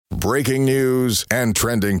breaking news and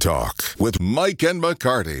trending talk with Mike and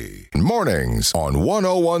McCarty. Mornings on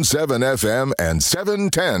 101.7 FM and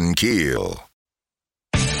 710 KEEL.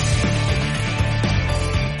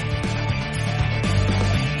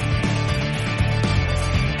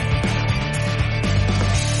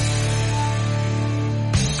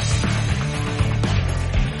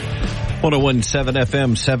 .107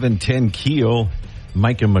 FM 710 KEEL.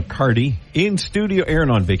 Mike and McCarty in studio.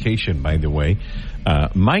 Aaron on vacation, by the way.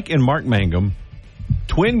 Mike and Mark Mangum,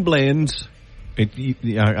 twin blends.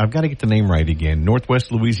 I've got to get the name right again.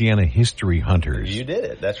 Northwest Louisiana History Hunters. You did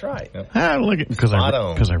it. That's right. Look at because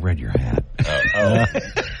I read your hat.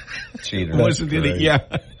 Cheater. Wasn't it? Yeah.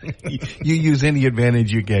 You use any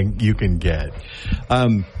advantage you can get.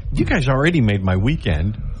 You guys already made my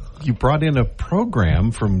weekend. You brought in a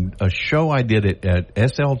program from a show I did at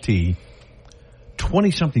SLT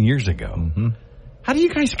 20-something years ago. Mm-hmm. How do you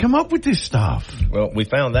guys come up with this stuff? Well, we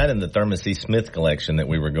found that in the Thurman C. Smith collection that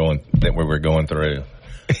we were going through.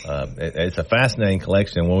 It's a fascinating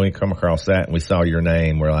collection. When we come across that and we saw your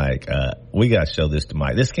name, we're like, we got to show this to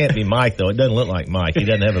Mike. This can't be Mike, though. It doesn't look like Mike. He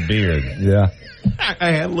doesn't have a beard. Yeah.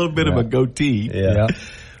 I had a little bit of a goatee. Yeah.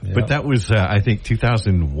 But that was, I think,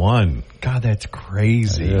 2001. God, that's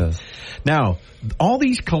crazy. Yes. Now, all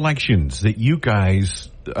these collections that you guys,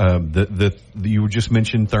 you just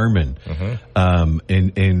mentioned Thurman,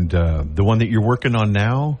 and the one that you're working on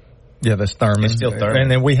now. Yeah, that's Thurman. It's still Thurman. And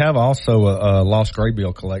then we have also a Lost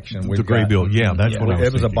Graybill collection. The Graybill, yeah, that's what I was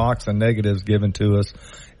It was a box of negatives given to us,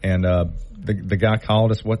 and the guy called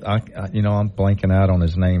us. I'm blanking out on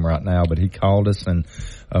his name right now, but he called us and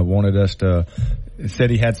wanted us to.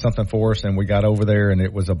 Said he had something for us, and we got over there, and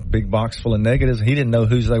it was a big box full of negatives. He didn't know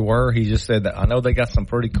whose they were. He just said that I know they got some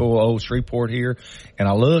pretty cool old Shreveport here. And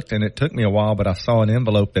I looked, and it took me a while, but I saw an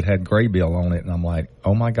envelope that had Graybill on it, and I'm like,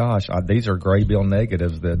 oh my gosh, these are Graybill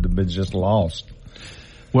negatives that have been just lost.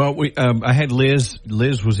 Well, I had Liz.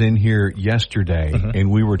 Liz was in here yesterday,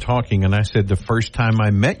 and we were talking, and I said the first time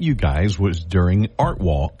I met you guys was during Art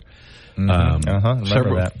Walk.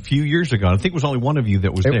 Remember few years ago. I think it was only one of you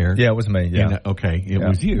that was there. Yeah, it was me. Yeah. And, it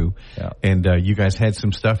was you. Yeah. And you guys had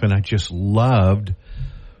some stuff, and I just loved.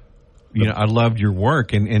 I loved your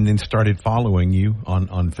work, and then started following you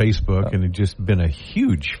on Facebook, and have just been a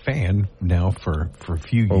huge fan now for a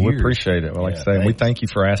few years. We appreciate it. Well, like I say, we thank you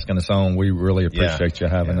for asking us on. We really appreciate you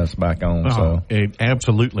having us back on.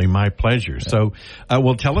 Absolutely, my pleasure. Yeah. So,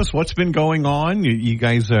 well, tell us what's been going on. You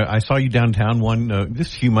guys, I saw you downtown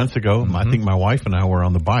just a few months ago. I think my wife and I were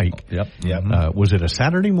on the bike. Yep. Was it a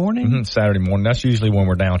Saturday morning? Saturday morning. That's usually when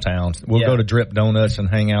we're downtown. We'll go to Drip Donuts and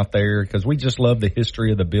hang out there because we just love the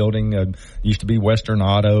history of the building. Used to be Western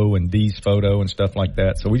Auto and Dee's Photo and stuff like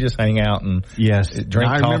that. So we just hang out and drink coffee.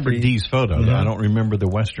 I remember Dee's Photo. Mm-hmm. I don't remember the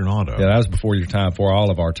Western Auto. Yeah, that was before your time, before all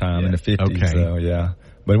of our time in the 50s. Okay. So, yeah.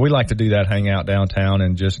 But we like to do that, hang out downtown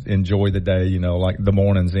and just enjoy the day, like the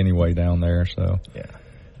mornings anyway down there. So,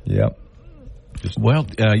 yep.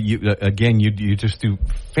 You just do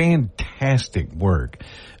fantastic work.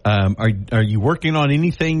 Are you working on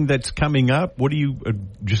anything that's coming up? What are you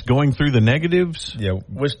just going through the negatives? Yeah,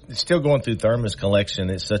 we're still going through Thurman's collection.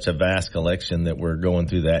 It's such a vast collection that we're going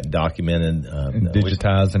through that, documenting, and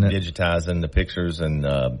digitizing the pictures, and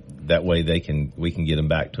that way we can get them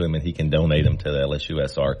back to him, and he can donate them to the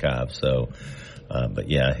LSUS archive. So. But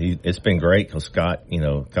yeah, it's been great because Scott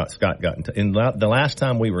got into, and the last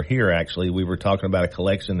time we were here, actually, we were talking about a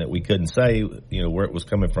collection that we couldn't say, where it was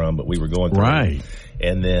coming from, but we were going through. Right.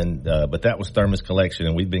 And then, but that was Thurman's collection,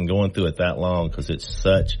 and we've been going through it that long because it's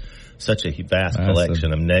such a vast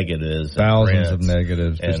collection of negatives. Thousands of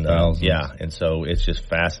negatives, just thousands. Yeah, and so it's just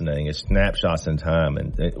fascinating. It's snapshots in time,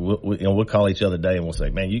 and we'll call each other today and we'll say,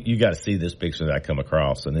 man, you got to see this picture that I come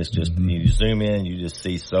across, and it's just, you zoom in, you just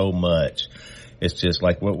see so much. It's just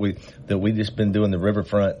like we just been doing the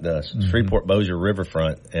riverfront, the Shreveport Bossier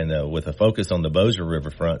riverfront, and with a focus on the Bossier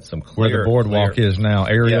riverfront, some clear where the boardwalk is now.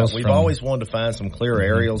 Aerials. Yeah, we've always wanted to find some clear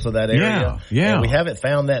aerials of that area. Yeah. And we haven't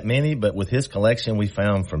found that many, but with his collection, we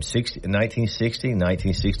found from 1960,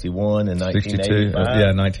 1961, and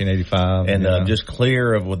 1985. 1985. And just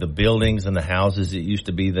clear of with the buildings and the houses that used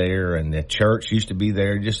to be there, and the church used to be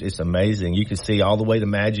there. Just it's amazing. You can see all the way to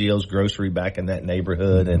Maggio's grocery back in that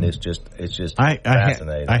neighborhood, and it's just.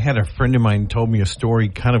 Fascinating. I had a friend of mine told me a story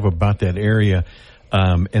kind of about that area,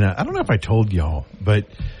 and I don't know if I told y'all, but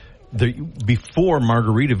before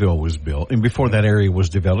Margaritaville was built and before that area was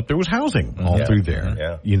developed, there was housing all through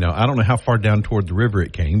there. Yeah. I don't know how far down toward the river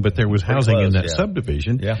it came, but there was housing in that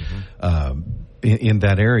subdivision in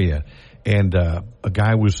that area. And a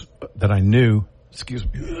guy that I knew, excuse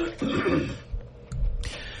me,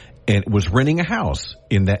 and was renting a house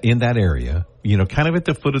in that area, you know, kind of at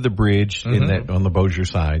the foot of the bridge on the Bossier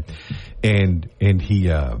side. And he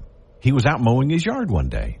was out mowing his yard one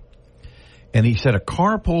day. And he said a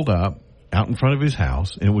car pulled up out in front of his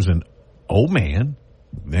house, and it was an old man,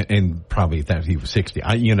 and probably that he was 60.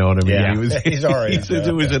 You know what I mean? Yeah, he's already. He says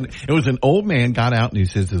it was an old man got out, and he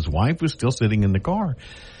says his wife was still sitting in the car.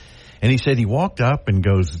 And he said he walked up and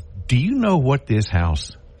goes, "Do you know what this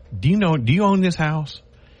house? Do you own this house?"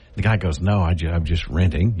 The guy goes, "No, I'm just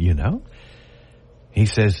renting, you know." He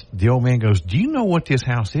says, the old man goes, "Do you know what this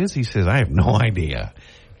house is?" He says, "I have no idea."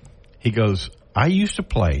 He goes, "I used to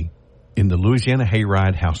play in the Louisiana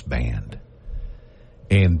Hayride House Band.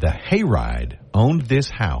 And the Hayride owned this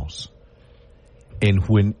house. And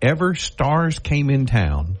whenever stars came in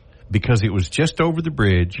town, because it was just over the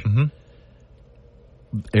bridge,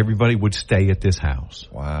 everybody would stay at this house."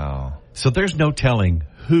 Wow. So there's no telling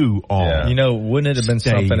who all. Yeah. You know, wouldn't it have been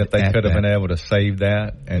something if they could have been able to save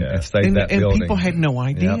that and save that building? And people had no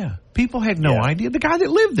idea. Yep. People had no idea. The guy that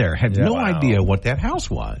lived there had no idea what that house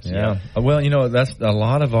was. Yeah. Well, you know, that's a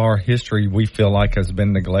lot of our history we feel like has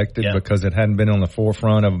been neglected because it hadn't been on the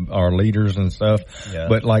forefront of our leaders and stuff. Yeah.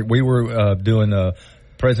 But like we were doing a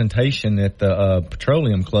presentation at the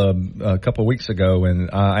Petroleum Club a couple of weeks ago,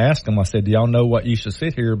 and I asked them, I said, "Do y'all know what used to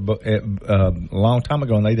sit here a long time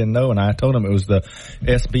ago?" And they didn't know, and I told them it was the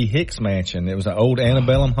S.B. Hicks Mansion. It was an old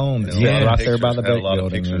antebellum home that's right there by the bank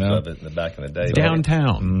building. You know, of it in the back in the day,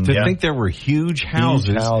 downtown. To think there were huge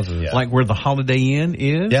houses. Like where the Holiday Inn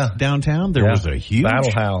is downtown. There was a huge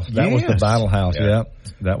Battle House. That was the Battle House. Yeah.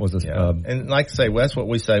 That was and like I say, well, that's what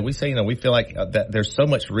we say. We say, you know, we feel like that there's so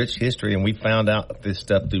much rich history, and we found out this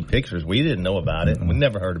stuff through pictures. We didn't know about it, and we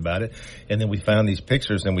never heard about it. And then we found these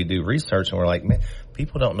pictures, and we do research, and we're like, man,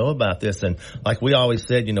 people don't know about this. And like we always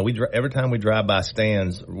said, you know, every time we drive by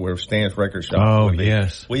Stan's, where Stan's record shop,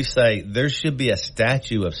 we say there should be a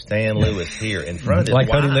statue of Stan Lewis here in front of it. Like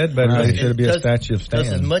Cody Ledbetter, there should be a statue of Stan.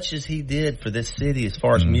 Because as much as he did for this city, as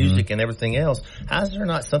far as music and everything else, how is there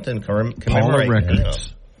not something commemorating him?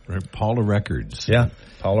 Paula Records. Yeah,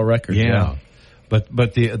 Paula Records. Yeah.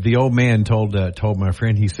 But the old man told my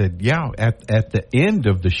friend, he said, at the end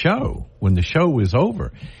of the show, when the show was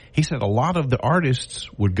over, he said a lot of the artists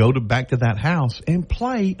would go back to that house and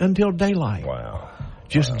play until daylight. Wow.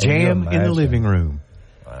 Just jam in the living room.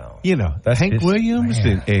 Wow. You know, Hank Williams.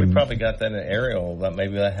 And we probably got that in an aerial,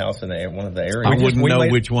 maybe that house in one of the areas. I wouldn't know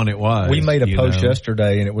which one it was. We made a post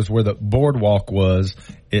yesterday, and it was where the boardwalk was.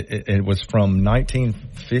 It was from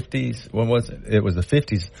 1950s. What was it? It was the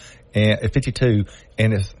 50s. And 52,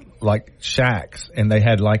 and it's like shacks, and they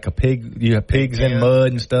had like you have pigs in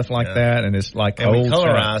mud and stuff like that, and it's like and old we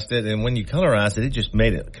colorized it, and when you colorized it, it just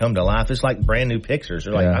made it come to life. It's like brand new pictures.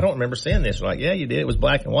 They're like, I don't remember seeing this. We're like, yeah, you did. It was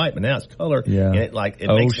black and white, but now it's color. Yeah, and it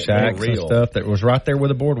old makes shacks it real. And stuff that was right there where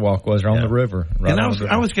the boardwalk was, on the river. Right, and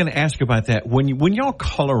I was going to ask about that when y'all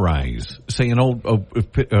colorize, say, an old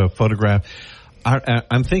photograph.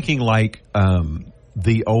 I'm thinking like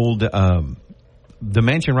the old. The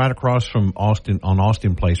mansion right across from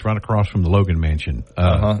Austin Place, right across from the Logan Mansion.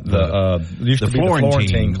 Used to be the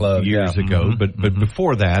Florentine Club years ago, but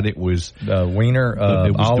before that it was the Wiener.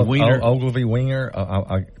 It was the Wiener. Ogilvy Wiener.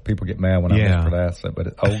 People get mad when I mispronounce it,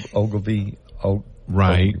 but Ogilvy.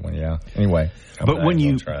 Right. Yeah. Anyway, but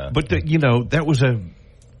that was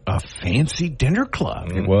a fancy dinner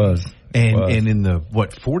club. It was. And in the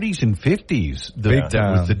 40s and 50s, that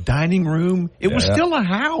was the dining room. It was still a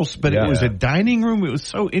house, but it was a dining room. It was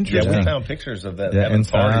so interesting. Yeah, we found pictures of that having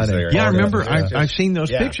parties there. Yeah, I remember. I've seen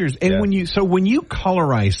those pictures. And when you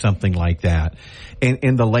colorize something like that,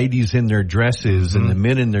 and the ladies in their dresses and the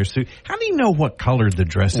men in their suit, how do you know what color the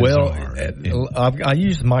dresses are? I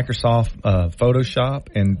use Microsoft Photoshop,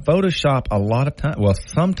 and Photoshop a lot of times. Well,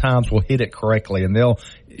 sometimes will hit it correctly, and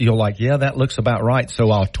you're like, yeah, that looks about right. So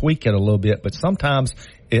I'll tweak it a little bit, but sometimes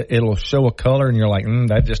it'll show a color and you're like,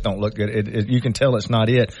 that just don't look good. You can tell it's not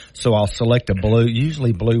it. So I'll select a blue.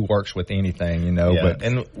 Usually blue works with anything, you know. Yeah. But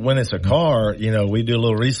and when it's a car, you know, we do a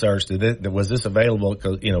little research. Was this available?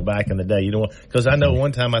 Cause, you know, back in the day, because I know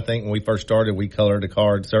one time I think when we first started, we colored a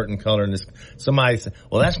car a certain color, and somebody said,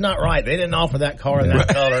 well, that's not right. They didn't offer that car in that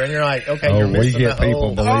color. And you're like, okay, you're missing we get the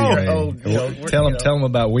people, believe me. Tell them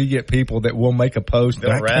about, we get people that will make a post.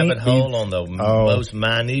 The rabbit hole on the most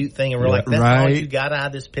minute thing. And we're like, that's all you got out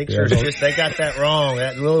of this picture. It's just, they got that wrong,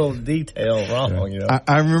 that little detail wrong, you know.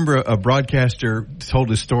 I remember a broadcaster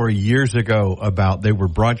told a story years ago about they were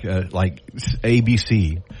like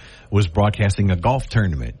ABC was broadcasting a golf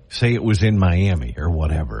tournament. Say it was in Miami or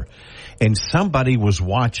whatever. And somebody was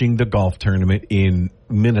watching the golf tournament in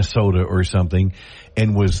Minnesota or something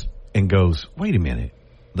and goes, wait a minute.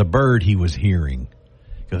 the bird he was hearing.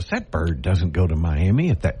 He goes, that bird doesn't go to Miami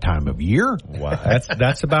at that time of year. Wow.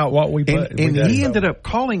 That's about what we put. And he ended up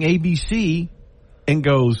calling ABC and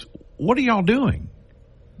goes, what are y'all doing?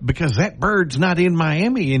 Because that bird's not in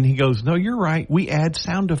Miami. And he goes, no, you're right. We add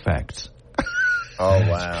sound effects. Oh,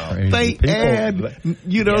 wow. They add,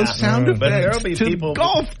 sound effects to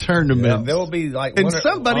golf tournaments. Yeah, there will be like... And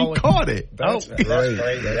somebody caught it. That's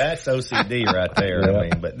great. That's OCD right there. Yeah. I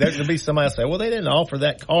mean, but there could be somebody say, well, they didn't offer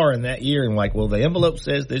that car in that year. And like, well, the envelope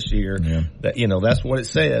says this year. Yeah. That, that's what it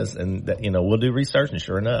says. And, that, we'll do research. And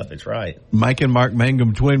sure enough, it's right. Mike and Mark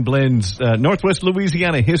Mangum, Twin Blends, Northwest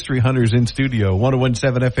Louisiana History Hunters in studio,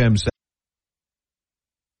 101.7 FM.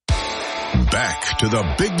 Back to the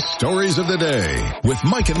big stories of the day with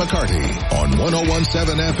Mike and McCarty on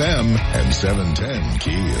 101.7 FM and 710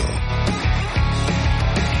 KEEL.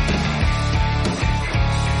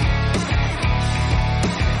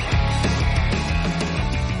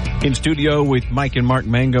 In studio with Mike and Mark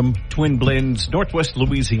Mangum, Twin Blends, Northwest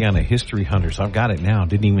Louisiana History Hunters. I've got it now.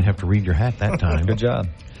 Didn't even have to read your hat that time. Good job.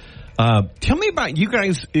 Tell me about you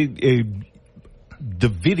guys, the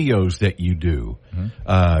videos that you do.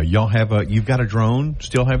 Y'all have you've got a drone?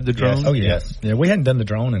 Still have the drone? Yes. Oh, yes. Yeah, we hadn't done the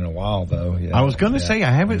drone in a while, though. Yeah. I was going to say,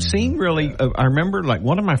 I haven't seen really, I remember like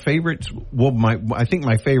one of my favorites, I think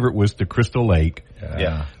my favorite was the Crystal Lake.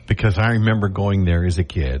 Yeah. Because I remember going there as a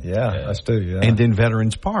kid. Yeah, us too, yeah. And then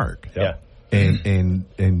Veterans Park. Yeah. And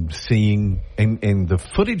seeing and the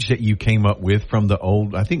footage that you came up with from the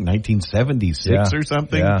old, I think 1976 or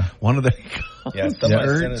something. Yeah. One of the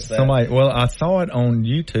somebody. Well, I saw it on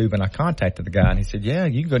YouTube and I contacted the guy and he said, "Yeah,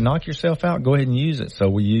 you can go knock yourself out. Go ahead and use it." So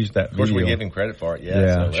we used that. Of course, video. we give him credit for it.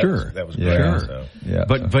 Yeah, so sure. That was great. Sure. So. Yeah.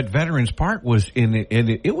 But Veterans Park was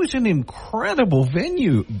it was an incredible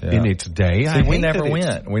venue in its day. See, we never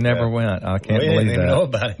went. We never went. I can't believe that. Even know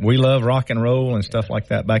about it. We love rock and roll and stuff like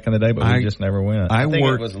that back in the day, but we just never went. I think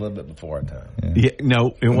it was a little bit before our time. Yeah,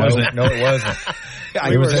 no, it wasn't. No, it wasn't.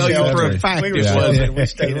 I can tell you for a fact it wasn't. We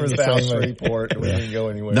stayed in South Shreveport. We didn't go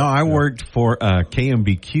anywhere. No, I worked for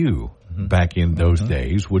KMBQ back in those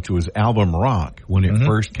days, which was Album Rock when it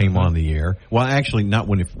first came on the air. Well, actually, not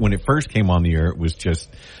when it first came on the air. It was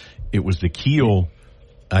the KEEL.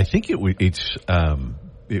 I think it's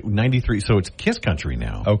 93. So it's Kiss Country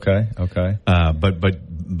now. Okay. But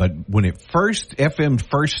when FM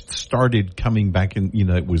first started coming back in,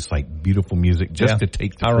 it was like beautiful music just to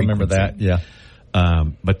take the frequency. I remember that. Yeah.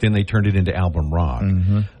 But then they turned it into Album Rock.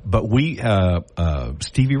 But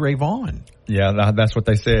Stevie Ray Vaughan. Yeah, that's what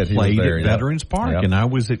they said. He played was there, at Veterans Park, and I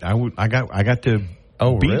got to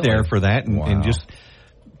be there for that, and just,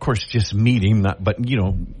 of course, just meet him. But he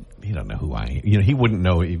don't know who I am. He wouldn't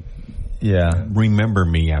know. Remember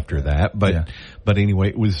me after that. But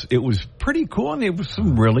anyway, it was pretty cool, and it was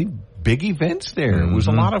some really big events there. It was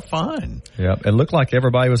a lot of fun. Yeah, it looked like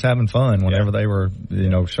everybody was having fun whenever they were,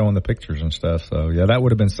 showing the pictures and stuff. So yeah, that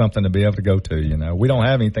would have been something to be able to go to. We don't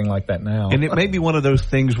have anything like that now. And it may be one of those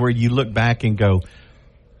things where you look back and go,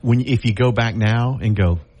 if you go back now and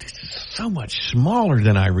go, this is so much smaller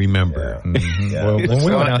than I remember. Yeah. Well, when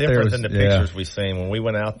we went out there, than the pictures we seen. When we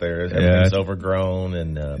went out there, everything's overgrown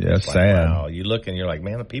and it's sad. Wow, you look and you're like,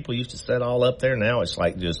 man, the people used to sit all up there. Now it's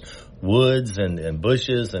like just woods and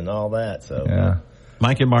bushes and all that. So yeah.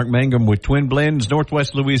 Mike and Mark Mangum with Twin Blends,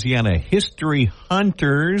 Northwest Louisiana History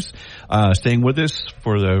Hunters, staying with us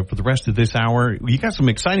for the rest of this hour. You got some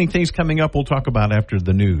exciting things coming up. We'll talk about after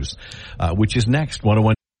the news, which is next.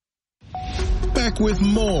 101. Back with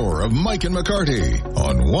more of Mike and McCarty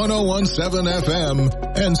on 101.7 FM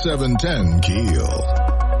and 710 KEEL.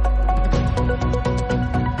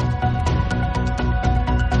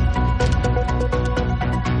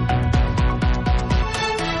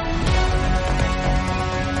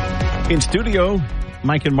 In studio,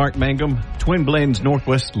 Mike and Mark Mangum, Twin Blends,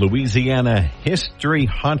 Northwest Louisiana History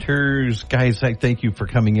Hunters. Guys, I thank you for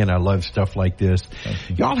coming in. I love stuff like this.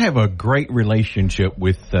 Y'all have a great relationship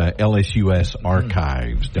with LSUS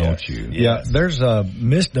Archives, don't you? Yeah, there's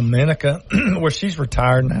Miss Dominica, where she's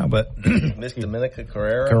retired now, but Miss Dominica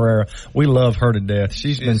Carrera. We love her to death.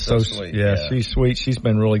 She's been so sweet. Yeah, she's sweet. She's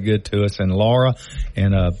been really good to us. And Laura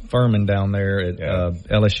and Furman down there at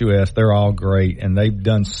LSUS, they're all great, and they've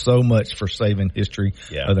done so much for saving history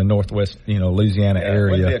of the Northwest, Louisiana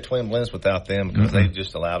area. Wouldn't be a Twin Blends without them, because they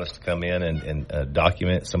just allowed us to come in and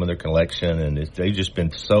document some of their collection, and they've just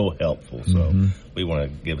been so helpful. So we want to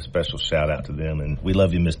give a special shout out to them, and we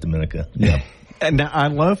love you, Miss Dominica. Yeah. And I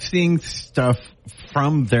love seeing stuff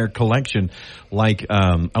from their collection. Like,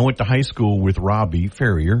 I went to high school with Robbie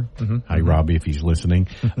Ferrier. Hi, Robbie, if he's listening.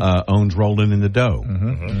 Owns Rolling in the Dough.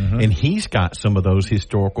 And he's got some of those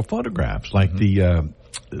historical photographs, like the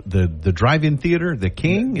drive-in theater, the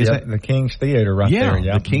King. Is that the King's Theater there?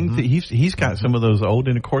 Yeah, the King. He's got some of those old,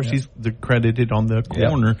 and of course he's credited on the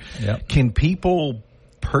corner. Can people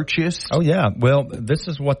purchase? Oh yeah. Well, this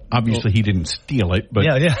is what obviously he didn't steal it, but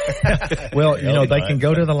well, they can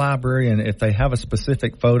go to the library, and if they have a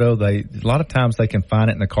specific photo, a lot of times they can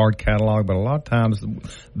find it in the card catalog, but a lot of times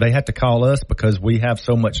they have to call us because we have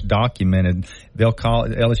so much documented. They'll call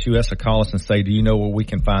LSUS will call us and say, "Do you know where we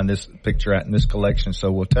can find this picture at in this collection?"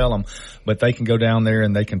 So we'll tell them, but they can go down there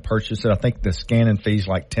and they can purchase it. I think the scanning fee's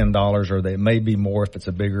like $10, or they may be more if it's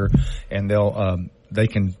a bigger, and they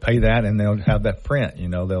can pay that, and they'll have that print.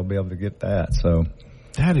 They'll be able to get that. So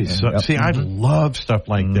that is see, I love stuff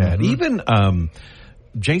like that. Even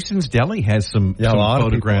Jason's Deli has some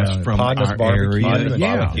photographs from our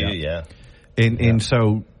area. And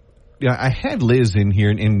so I had Liz in here,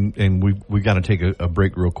 and we got to take a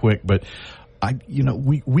break real quick. But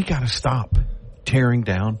we got to stop tearing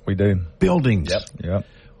down. We do buildings. Yep.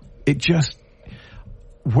 It just.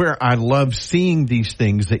 Where I love seeing these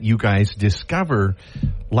things that you guys discover,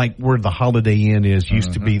 like where the Holiday Inn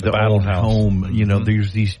used to be the old home.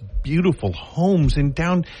 There's these beautiful homes, and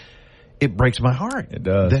it breaks my heart. It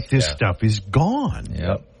does. That this stuff is gone.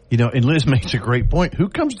 Yep. And Liz makes a great point. Who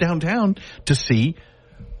comes downtown to see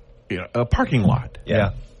a parking lot?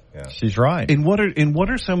 Yeah. She's right. And what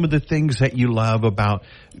are some of the things that you love about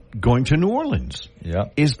going to New Orleans? Yeah.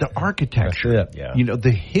 Is the architecture. That's it. Yeah.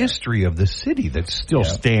 The history of the city that's still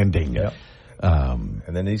standing. Yeah. And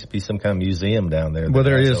there needs to be some kind of museum down there. Well,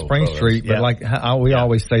 there is Spring Street, but like we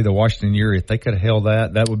always say, the Washington Area, if they could have held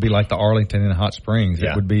that would be like the Arlington and Hot Springs.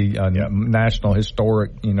 It would be a national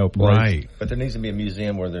historic, place. Right. But there needs to be a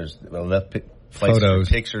museum where there's enough photos,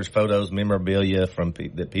 photos, memorabilia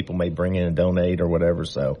that people may bring in and donate or whatever.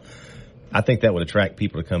 So I think that would attract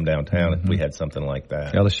people to come downtown if we had something like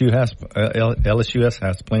that. LSUS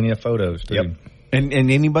has plenty of photos too. Yep. And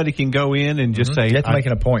anybody can go in and just say, you have to make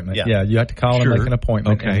an appointment. Yeah, you have to call and make an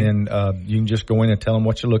appointment. Okay. And then you can just go in and tell them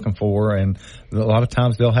what you're looking for. And a lot of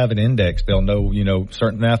times they'll have an index. They'll know,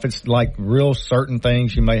 certain. Now, if it's like real certain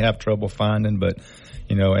things, you may have trouble finding, but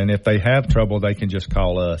and if they have trouble, they can just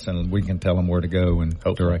call us and we can tell them where to go and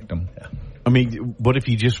direct them. Yeah. I mean, what if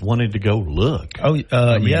you just wanted to go look? Oh,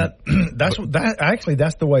 that's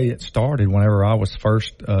the way it started. Whenever I was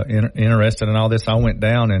first interested in all this, I went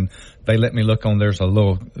down and they let me look on. There's a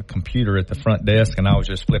little computer at the front desk, and I was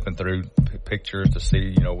just flipping through pictures to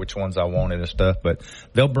see, which ones I wanted and stuff. But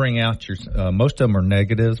they'll bring out most of them are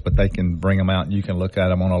negatives, but they can bring them out and you can look at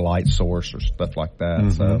them on a light source or stuff like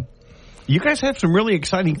that. So. You guys have some really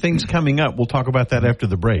exciting things coming up. We'll talk about that after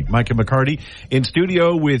the break. Mike and McCarty in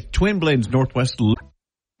studio with Twin Blends Northwest.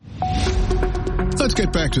 Let's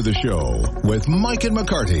get back to the show with Mike and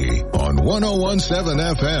McCarty on 101.7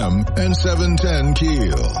 FM and 710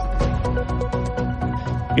 KEEL.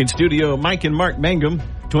 In studio, Mike and Mark Mangum,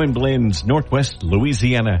 Twin Blends Northwest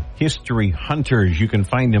Louisiana History Hunters. You can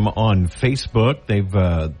find them on Facebook. They've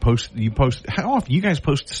post. How often? You guys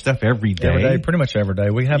post stuff every day? Every day, pretty much every day.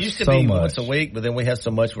 We have used to so be much. Once a week, but then we have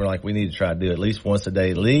so much we're like, we need to try to do at least once a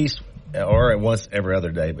day, or once every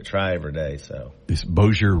other day, but try every day. So this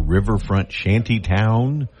Bossier Riverfront shanty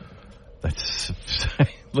town. That's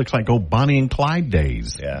looks like old Bonnie and Clyde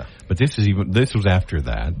days. Yeah. But this was after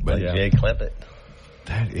that. But Jay Cleppett.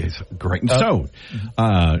 That is great. So,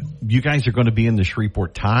 you guys are going to be in the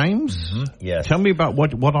Shreveport Times. Yes. Tell me about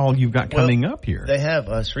what all you've got coming up here. They have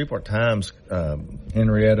Shreveport Times.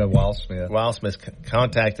 Henrietta Wildsmith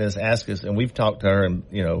contacted us, asked us, and we've talked to her, and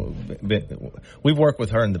we've worked with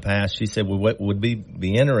her in the past. She said, would be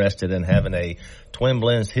interested in having a Twin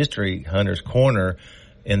Blends History Hunters Corner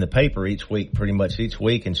in the paper pretty much each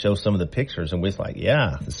week, and show some of the pictures. And we was like,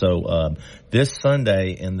 yeah. So this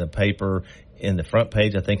Sunday in the paper, in the front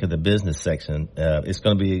page, I think, of the business section, it's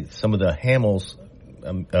going to be some of the Hamels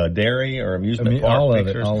dairy or amusement park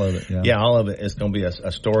pictures. All of it. Yeah, all of it. It's going to be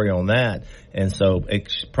a story on that. And so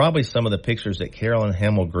it's probably some of the pictures that Carolyn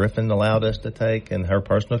Hamel Griffin allowed us to take in her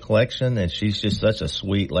personal collection. And she's just such a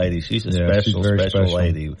sweet lady. She's a special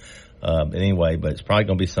lady. Anyway, but it's probably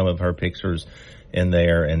going to be some of her pictures in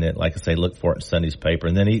there, and then, like I say, look for it in Sunday's paper.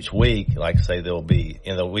 And then each week, like I say, there'll be,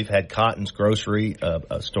 we've had Cotton's Grocery,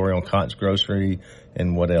 a story on Cotton's Grocery,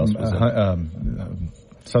 and what else was it?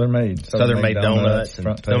 Southern Made Donuts,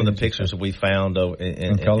 and some of the pictures that we found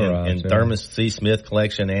in Thurman C. Smith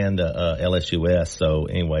collection and LSUS. So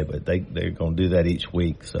anyway, but they're going to do that each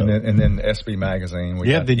week. So and then SB Magazine.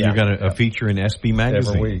 Then you got a feature in SB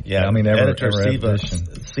Magazine every week. Yeah, I mean, editor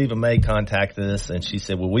Steva May contacted us, and she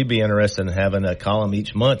said, "Will we be interested in having a column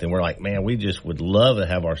each month?" And we're like, "Man, we just would love to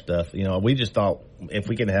have our stuff. We just thought if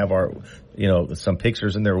we can have our, some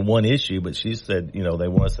pictures in there one issue." But she said, they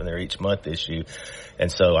want us in there each month issue.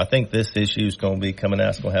 And so I think this issue is going to be coming out.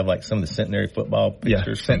 It's going to have like some of the Centenary football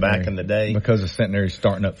pictures from back in the day. Because of Centenary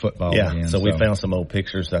starting up football again. So we found some old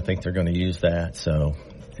pictures. I think they're going to use that. So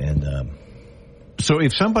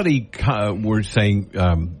if somebody were saying,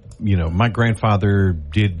 my grandfather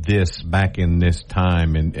did this back in this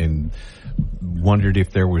time and wondered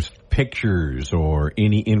if there was pictures or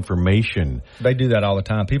any information. They do that all the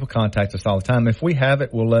time. People contact us all the time. If we have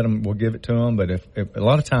it, we'll give it to them. But if a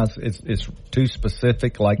lot of times it's too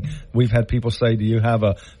specific, like we've had people say, "Do you have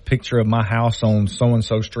a picture of my house on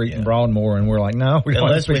so-and-so street in Broadmoor?" And we're like, "No,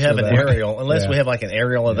 unless we have an aerial, we have like an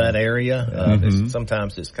aerial of that area.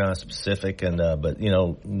 Sometimes it's kind of specific, but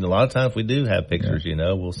a lot of times we do have pictures.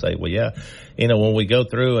 We'll say, "Well, when we go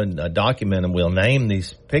through and document them, we'll name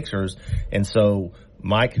these pictures." And so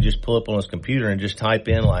Mike can just pull up on his computer and just type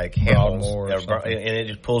in like Helms, and it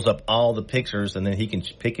just pulls up all the pictures, and then he can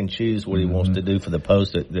pick and choose what he wants to do for the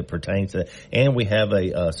post that pertains to it. And we have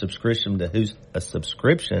a subscription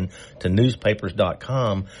to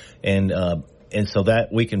newspapers.com, and so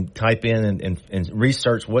that we can type in and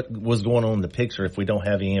research what was going on in the picture if we don't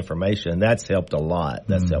have any information. And that's helped a lot.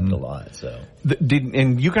 So.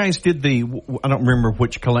 And you guys did I don't remember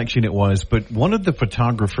which collection it was, but one of the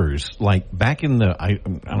photographers, like back in the, I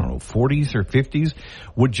don't know, 40s or 50s,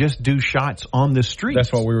 would just do shots on the street.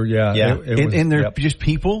 That's what we were, And they're just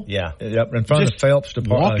people. Yeah. Yep. In front of the Phelps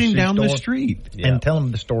department. Walking down the street. Yeah. And tell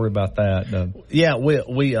them the story about that.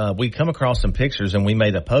 We come across some pictures and we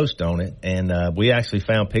made a post on it, and we actually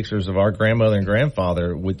found pictures of our grandmother and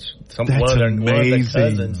grandfather, which one of their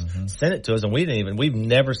cousins sent it to us, and we've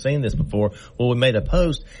never seen this before. Well, we made a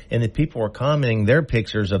post, and the people were commenting their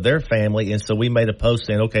pictures of their family, and so we made a post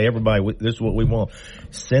saying, "Okay, everybody, this is what we want.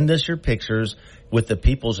 Send us your pictures with the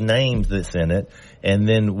people's names that's in it." And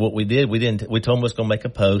then what we did, we told them we was going to make a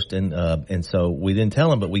post, and so we didn't tell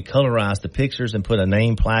them, but we colorized the pictures and put a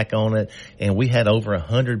name plaque on it, and we had over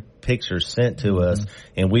 100 pictures sent to us,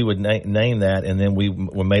 and we would name that, and then we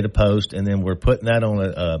made a post, and then we're putting that on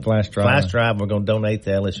a flash drive. We're going to donate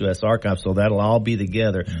to LSUS Archives, so that'll all be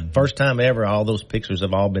together. First time ever, all those pictures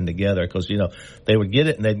have all been together, because they would get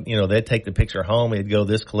it, and they'd take the picture home, it'd go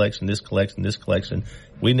this collection, this collection, this collection.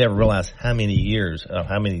 We never realized how many years,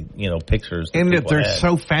 how many pictures. And they're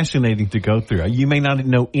so fascinating to go through. You may not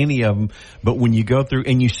know any of them, but when you go through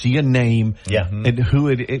and you see a name, and who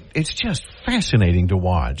it's just fascinating to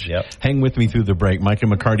watch. Yep. Hang with me through the break. Mike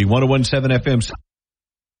and McCarty, 101.7 FM.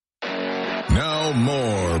 Now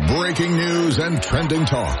more breaking news and trending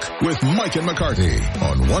talk with Mike and McCarty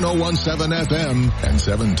on 101.7 FM and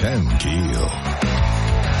 710 KEEL.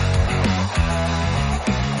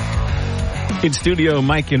 In studio,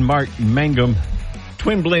 Mike and Mark Mangum,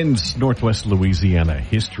 Twin Blends, Northwest Louisiana,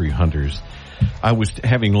 history hunters. I was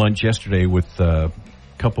having lunch yesterday with a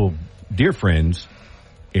couple dear friends,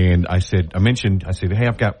 and I said, "Hey,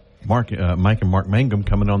 I've got Mike and Mark Mangum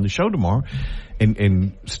coming on the show tomorrow."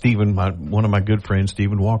 And Stephen, one of my good friends,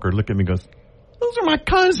 Stephen Walker, looked at me and goes, "Those are my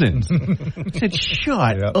cousins." I said,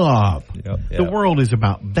 "Shut up. The world is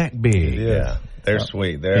about that big." Yeah. They're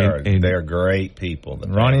sweet. They're great people.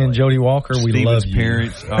 Ronnie and Jody Walker, we love you.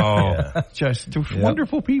 Parents. Just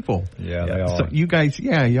wonderful people. Yeah, they are. So you guys,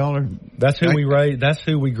 y'all are. That's who we raised. That's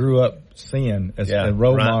who we grew up seeing as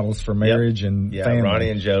role models for marriage and family. Ronnie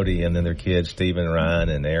and Jody, and then their kids, Stephen, Ryan,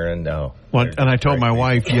 and Aaron. Well, and I told my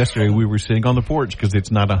wife yesterday we were sitting on the porch because it's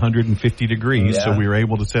not 150 degrees, so we were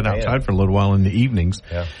able to sit outside for a little while in the evenings.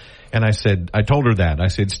 Yeah. And I told her that. I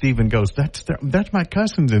said, Stephen goes, that's my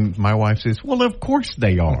cousins. And my wife says, well, of course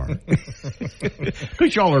they are.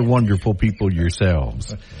 Because y'all are wonderful people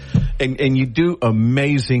yourselves. And you do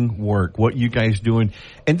amazing work, what you guys doing.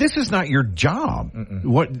 And this is not your job.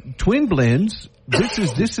 What Twin Blends, this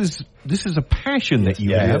is a passion that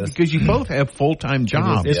you have because you both have full-time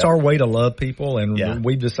jobs. It's our way to love people. And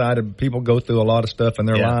we've decided people go through a lot of stuff in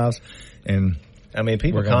their lives. And I mean,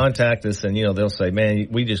 people contact us and, they'll say, man,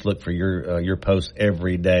 we just look for your posts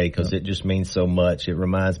every day because it just means so much. It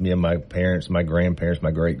reminds me of my parents, my grandparents,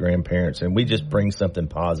 my great-grandparents, and we just bring something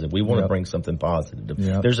positive. We want to bring something positive.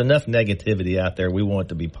 There's enough negativity out there. We want it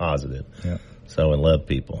to be positive. So, and love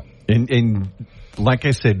people. And like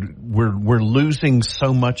I said, we're losing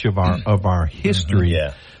so much of our history,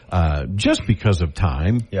 just because of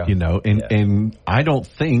time, and I don't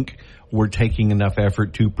think we're taking enough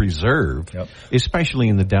effort to preserve, especially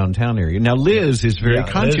in the downtown area. Now, Liz is very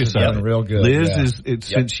conscious of it. Real good. Liz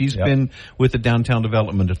since she's been with the Downtown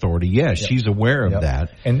Development Authority. Yes, she's aware of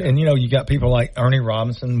that. And you got people like Ernie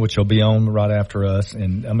Robinson, which will be on right after us,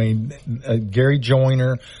 and I mean Gary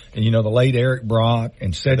Joyner, and the late Eric Brock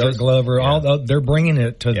and Cedric Glover. They're bringing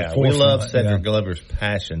it to the forefront. We love Cedric Glover's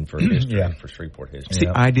passion for history, for Shreveport history. See,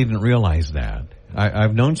 I didn't realize that.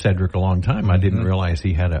 I've known Cedric a long time. I didn't realize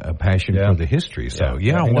he had a passion for the history. So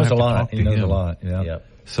he knows a lot. He knows a lot. Yeah.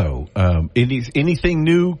 So, anything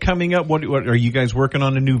new coming up? What are you guys working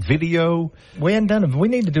on? A new video? We hadn't done. We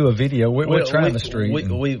need to do a video. We're trying the street.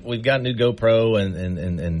 We've got a new GoPro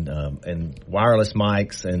and wireless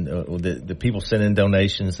mics, and the people send in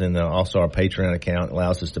donations, and also our Patreon account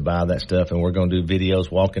allows us to buy that stuff, and we're going to do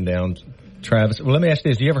videos walking down. Travis, well, let me ask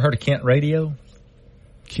you this: you ever heard of Kent Radio?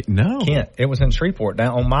 No. Kent. It was in Shreveport,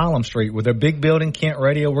 down on Milam Street, with their big building, Kent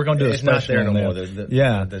Radio. We're going to do a special. It's not there anymore.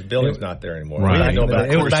 The building's not there anymore. Right. I know about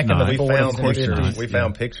it. Was back in the 40s. We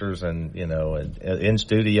found pictures and, in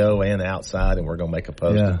studio and outside, and we're going to make a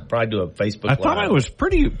post. Yeah. Probably do a Facebook Live. I thought I was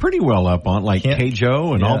pretty well up on, like,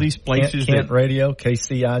 K-Joe and all these places. Kent Radio,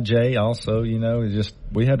 KCIJ also,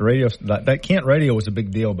 we had radio. That Kent Radio was a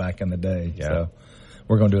big deal back in the day. Yeah. So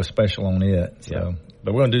we're going to do a special on it. So. Yeah.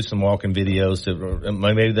 But we're going to do some walking videos to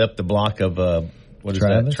maybe up the block of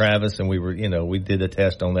Travis, and we did a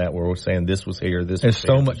test on that where we're saying this was here, this was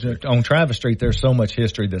so much on Travis Street. There's so much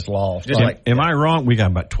history that's lost. Am I wrong? We got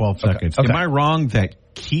about 12 seconds. Okay. Am I wrong that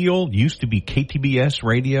KEEL used to be KTBS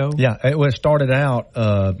radio? Yeah, it started out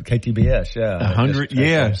KTBS. Yeah, 100.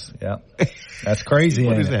 Yes. Yeah, that's crazy.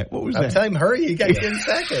 What is that? What was that? Tell him, hurry! You got 10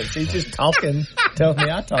 seconds. He's just talking. Tells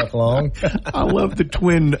me I talk long. I love the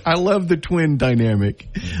twin dynamic.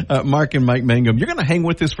 Mark and Mike Mangum. You're going to hang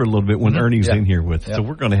with us for a little bit when Ernie's in here with us. So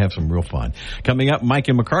we're going to have some real fun coming up. Mike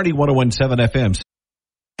and McCarty, 101.7 FM.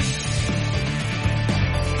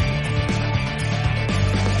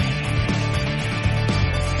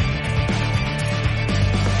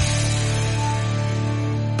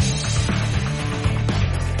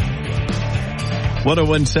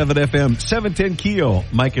 .101.7 FM, 710 KEEL,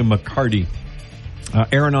 Mike and McCarty.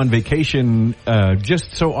 Aaron on vacation,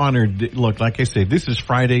 just so honored. Look, like I said, this is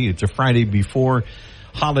Friday. It's a Friday before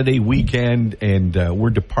holiday weekend, and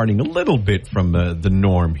we're departing a little bit from the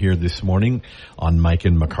norm here this morning on Mike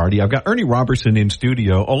and McCarty. I've got Ernie Robertson in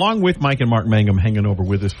studio, along with Mike and Mark Mangum hanging over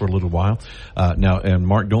with us for a little while. Now, and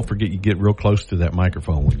Mark, don't forget you get real close to that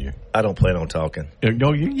microphone when you... I don't plan on talking.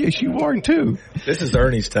 No, yes, you are too. This is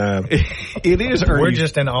Ernie's time. It is Ernie. We're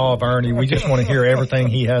just in awe of Ernie. We just want to hear everything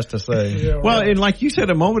he has to say. Yeah, well, and like you said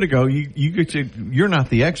a moment ago, you're not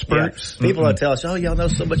the experts. Yeah. People tell us, y'all know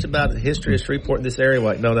so much about the history of Shreveport in this area.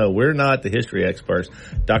 Like, no, we're not the history experts.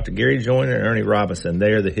 Dr. Gary Joyner and Ernie Robinson,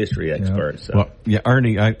 they are the history experts. So. Well,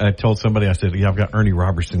 Ernie, I told somebody, I said, I've got Ernie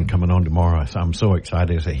Robertson coming on tomorrow. I'm so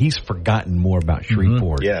excited. I said, he's forgotten more about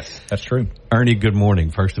Shreveport. Yes, that's true. Ernie, good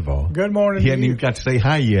morning, first of all. Good morning. He hadn't even got to say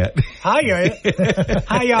hi yet. Hi,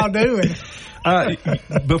 how y'all doing?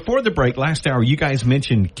 Before the break, last hour, you guys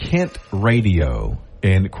mentioned Kent Radio.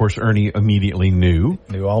 And, of course, Ernie immediately knew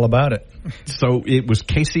all about it. So it was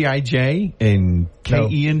KCIJ and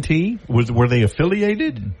KENT? Were they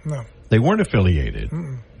affiliated? No. They weren't affiliated.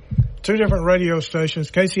 Mm-mm. Two different radio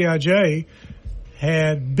stations. KCIJ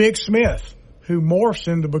had Big Smith, who morphed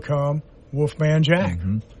into become Wolfman Jack.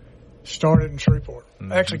 Mm-hmm. Started in Shreveport.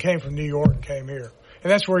 Mm-hmm. Actually came from New York and came here.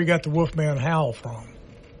 And that's where he got the Wolfman howl from.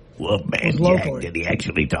 Wolfman Jack, did he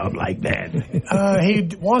actually talk like that?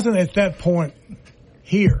 He wasn't at that point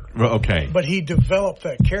here. Okay. But he developed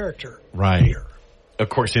that character here. Of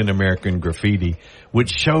course, in American Graffiti, which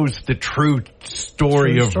shows the true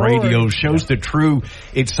story of radio, shows the true,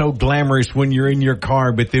 it's so glamorous when you're in your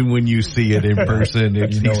car, but then when you see it in person,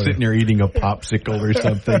 he's sitting there eating a popsicle or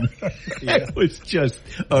something. It was just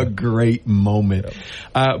a great moment.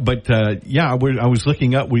 I was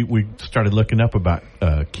looking up, we started looking up about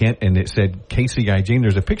Kent, and it said KCIJ, and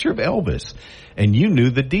there's a picture of Elvis. And you knew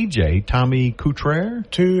the DJ, Tommy Couture?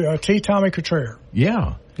 Tommy Couture.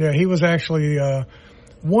 Yeah. Yeah, he was actually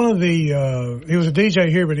one of the, he was a DJ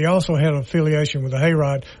here, but he also had an affiliation with the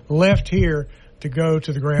Hayride, left here to go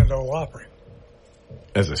to the Grand Ole Opry.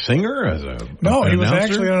 As a singer? No, he was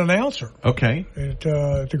actually an announcer. Okay. At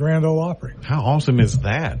the Grand Ole Opry. How awesome is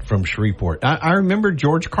that from Shreveport? I remember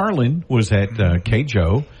George Carlin was at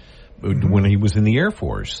K-Joe when he was in the Air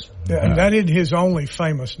Force. Yeah, and that is his only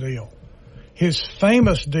famous deal. His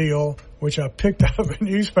famous deal, which I picked up in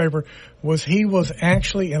the newspaper, was he was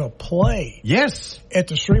actually in a play. Yes. At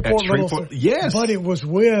the Shreveport. Yes. But it was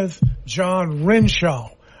with John Renshaw.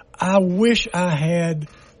 I wish I had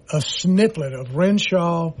a snippet of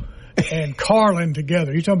Renshaw and Carlin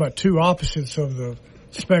together. You're talking about two opposites of the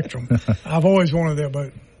spectrum. I've always wanted that,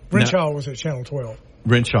 but Renshaw was at Channel 12.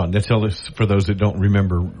 Renshaw, now tell us, for those that don't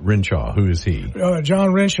remember Renshaw, who is he?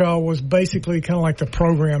 John Renshaw was basically kind of like the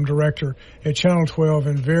program director at Channel 12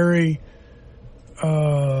 and very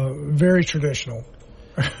traditional.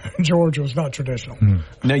 George was not traditional.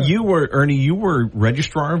 Now, Ernie, you were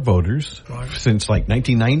registrar of voters since like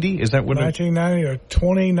 1990? Is that what 1990 to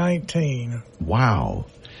 2019. Wow.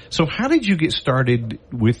 So how did you get started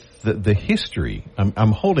with the history?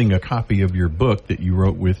 I'm holding a copy of your book that you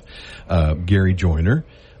wrote with Gary Joyner,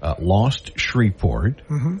 Lost Shreveport.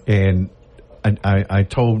 Mm-hmm. And I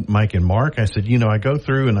told Mike and Mark, I said, I go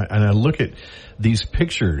through and I look at these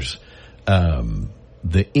pictures,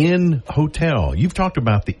 the Inn Hotel. You've talked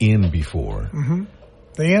about the Inn before. Mm-hmm.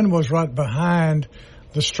 The Inn was right behind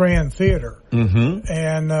the Strand Theater. Mm-hmm.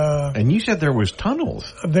 And you said there was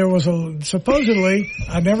tunnels. There was supposedly,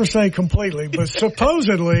 I never say completely, but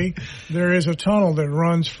supposedly there is a tunnel that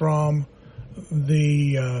runs from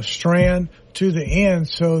the Strand to the Inn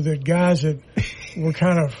so that guys that were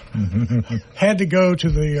kind of had to go to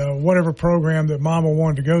the whatever program that Mama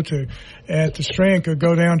wanted to go to at the Strand could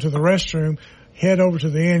go down to the restroom, head over to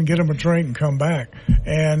the Inn, get them a drink, and come back.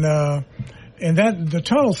 And that the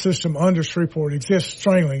tunnel system under Shreveport exists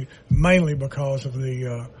strangely, mainly because of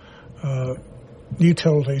the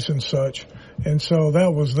utilities and such. And so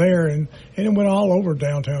that was there, and it went all over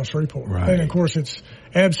downtown Shreveport. Right. And of course, it's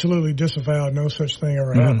absolutely disavowed. No such thing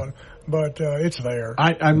ever happened. But it's there.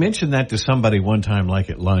 I mentioned that to somebody one time, like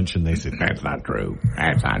at lunch, and they said, "That's not true.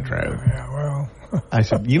 That's not true." Yeah, well. I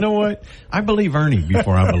said, you know what? I believe Ernie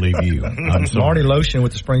before I believe you. I'm sorry. Marty Lotion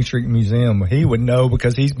with the Spring Street Museum, he would know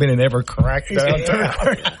because he's been in every crack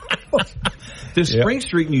downtown. The Spring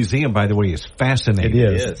Street Museum, by the way, is fascinating.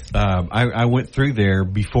 It is. I went through there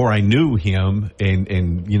before I knew him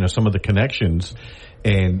and some of the connections.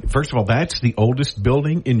 And first of all, that's the oldest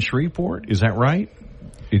building in Shreveport. Is that right?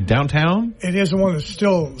 Downtown? It is the one that's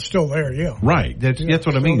still there, yeah. Right. That's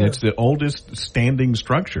what I mean. It's the oldest standing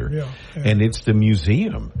structure. Yeah. And it's the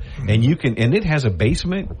museum. And and it has a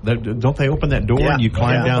basement. Don't they open that door and you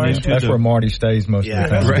climb down into That's where Marty stays most of the time.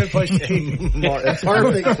 That's a good place to keep him.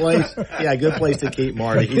 Perfect place. Yeah, good place to keep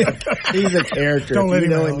Marty. He's a character. Don't if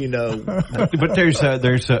you let know him him, you know. But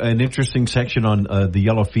there's an interesting section on the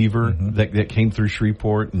yellow fever that came through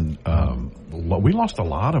Shreveport, and we lost a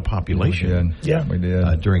lot of population. We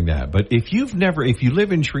did. During that. But if you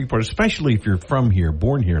live in Shreveport, especially if you're from here,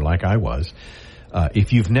 born here like I was,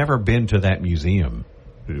 if you've never been to that museum,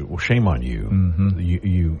 well, shame on you.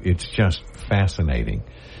 Mm-hmm. It's just fascinating.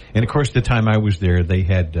 And of course, the time I was there, they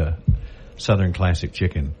had Southern Classic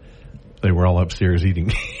Chicken. They were all upstairs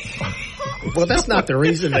eating. Well, that's not the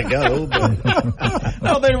reason to go. But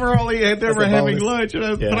no, they were having lunch,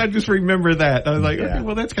 but I just remember that. I was like, okay,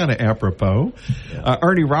 well, that's kind of apropos. Yeah.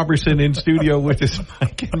 Ernie Robertson in studio with us,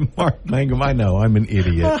 Mike and Mark Mangum. I know, I'm an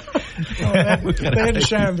idiot. They had to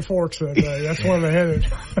shine the forks that day. That's why they had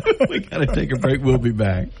it. We got to take a break. We'll be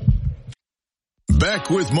back. Back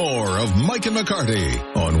with more of Mike and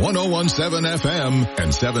McCarty on 101.7 FM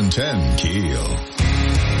and 710 KEEL.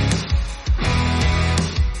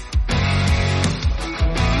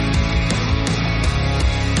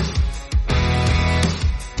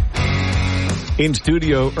 In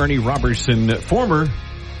studio, Ernie Robertson, former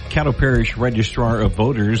Caddo Parish Registrar of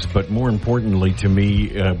Voters, but more importantly to me,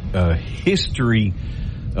 history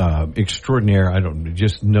extraordinaire.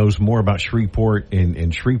 Just knows more about Shreveport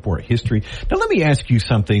and Shreveport history. Now, let me ask you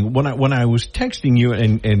something. When I was texting you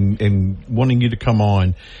and wanting you to come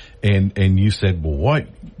on, and you said, well, what?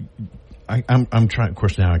 I'm trying. Of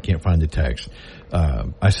course, now I can't find the text.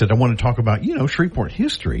 I said I want to talk about Shreveport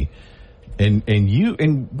history. And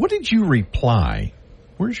what did you reply?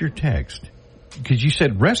 Where's your text? Because you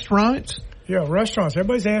said restaurants? Yeah, restaurants.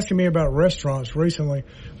 Everybody's asking me about restaurants recently,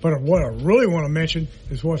 but what I really want to mention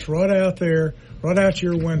is what's right out there, right out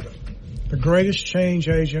your window. The greatest change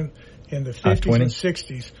agent in the 50s and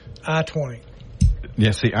 60s, I-20.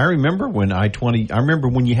 Yeah, see, I remember when I remember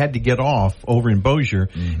when you had to get off over in Bossier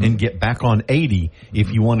and get back on 80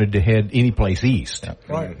 if you wanted to head any place east.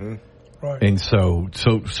 Right. Right. And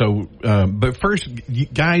but first,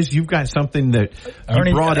 guys, you've got something that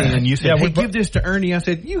Ernie brought in, and you said, "Hey, give this to Ernie." I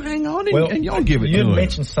said, "You hang on, and y'all give it to him." You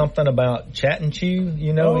mentioned something about Chat and Chew,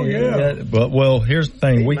 Oh, yeah. But here's the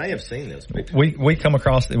thing: we may have seen this picture. We come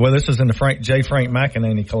across. This is in the J. Frank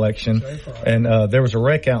McEnany collection, and there was a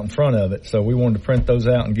wreck out in front of it, so we wanted to print those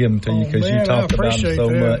out and give them to you because you talked about them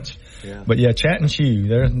so much. Yeah. But Chat and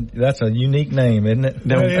Chew, that's a unique name, isn't it?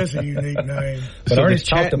 That is a unique name. But Ernie's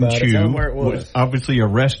talked about it. Tell where it was obviously a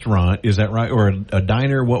restaurant, is that right? Or a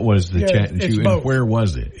diner? What was the Chat and Chew? And where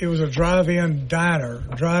was it? It was a drive-in diner.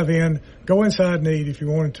 Drive-in, go inside and eat if you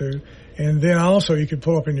wanted to. And then also you could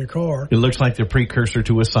pull up in your car. It looks like the precursor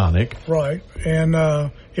to a Sonic. Right. And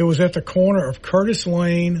it was at the corner of Curtis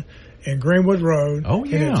Lane and Greenwood Road. Oh,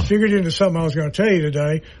 yeah. And it figured into something I was going to tell you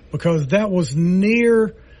today, because that was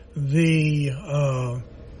near the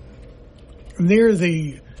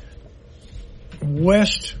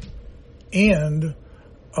west end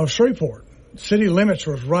of Shreveport. City limits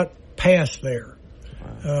was right past there.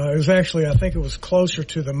 It was actually, I think it was closer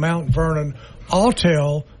to the Mount Vernon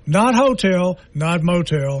Altel, not hotel, not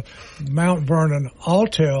motel, Mount Vernon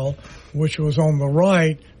Altel, which was on the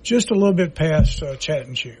right, just a little bit past Chat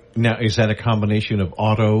and Chew. Now, is that a combination of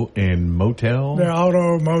auto and motel? Yeah,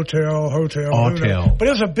 auto, motel, hotel. Hotel. But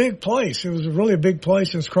it was a big place. It was really a big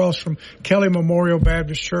place. It's across from Kelly Memorial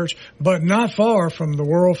Baptist Church, but not far from the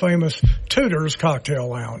world-famous Tudor's Cocktail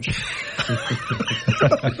Lounge.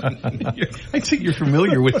 I think you're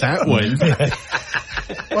familiar with that one.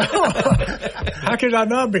 Well, how could I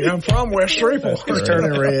not be? I'm from West Shreveport. It's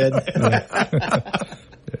turning red.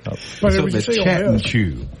 But so the Chat and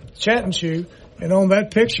Chew. Chat and Chew. And on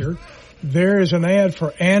that picture, there is an ad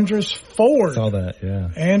for Andrus Ford. Saw that, yeah.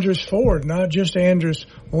 Andrus Ford, not just Andrus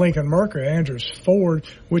Lincoln Mercury, Andrus Ford,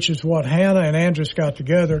 which is what Hannah and Andrus got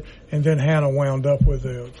together, and then Hannah wound up with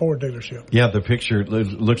the Ford dealership. Yeah, the picture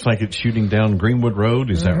looks like it's shooting down Greenwood Road.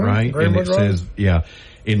 Is that right? Greenwood Road. Says,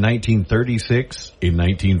 in 1936, in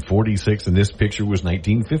 1946, and this picture was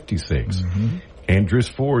 1956. Mm-hmm. Andrus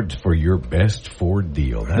Ford for your best Ford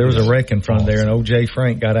deal. There was a wreck in front of there, and old Jay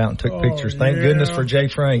Frank got out and took pictures. Thank goodness for Jay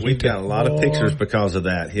Frank. We've got a lot of pictures because of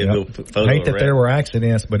that. I hate that there were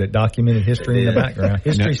accidents, but it documented history in the background.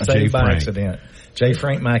 History saved by accident. Jay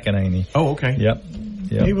Frank McEnany. Oh, okay. Yep.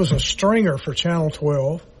 He was a stringer for Channel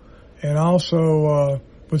 12, and also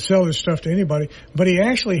would sell his stuff to anybody. But he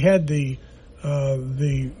actually had the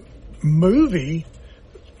movie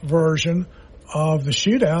version of the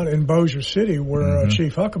shootout in Bossier City where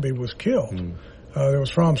Chief Huckabee was killed. That was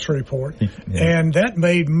from Shreveport. And that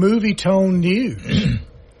made movie-tone news.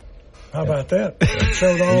 How about that? It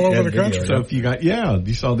showed all over the country. So if you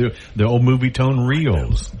saw the old movie-tone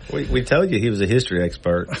reels. We told you he was a history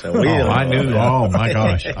expert. So I knew. Oh, my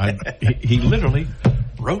gosh. He literally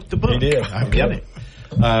wrote the book. He did. I get it.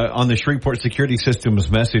 On the Shreveport Security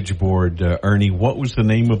Systems message board, Ernie, what was the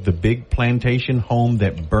name of the big plantation home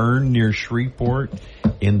that burned near Shreveport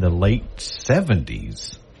in the late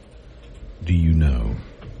 70s? Do you know?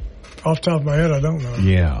 Off the top of my head, I don't know.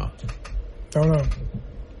 Yeah. Don't know.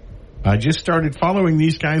 I just started following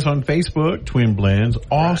these guys on Facebook, Twin Blends.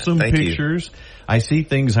 Awesome pictures. I see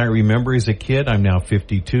things I remember as a kid. I'm now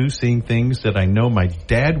 52, seeing things that I know my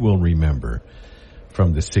dad will remember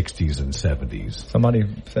from the 60s and 70s. Somebody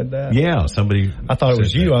said that? Yeah, somebody. I thought it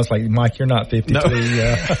was you. I was like, Mike, you're not 52. No.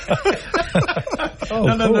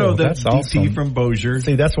 No. That's awesome. From Bossier.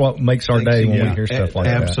 See, that's what makes our day when we hear stuff like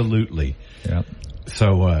that. Absolutely. Yeah.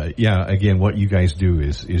 So, again, what you guys do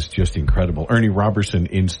is just incredible. Ernie Robertson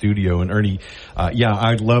in studio. And Ernie,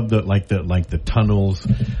 I love the tunnels.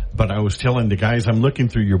 But I was telling the guys, I'm looking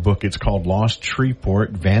through your book. It's called Lost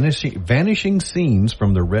Shreveport, Vanishing Scenes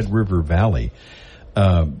from the Red River Valley.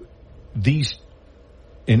 These,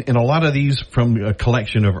 and a lot of these from a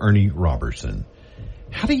collection of Ernie Robertson.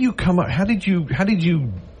 How do you come up? How did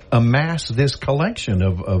you amass this collection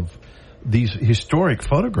of these historic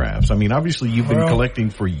photographs? I mean, obviously you've been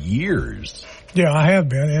collecting for years. Yeah, I have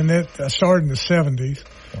been, and I started in the 70s.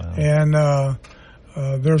 Wow.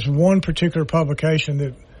 And there's one particular publication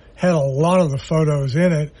that had a lot of the photos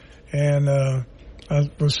in it, and I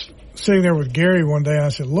was sitting there with Gary one day, and I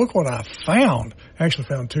said, "Look what I found." I actually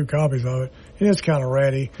found 2 copies of it. It is kind of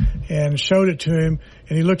ratty, and showed it to him,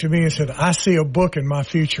 and he looked at me and said, "I see a book in my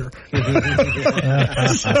future." So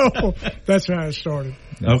that's how it started.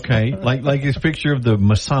 Okay, like this picture of the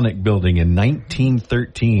Masonic building in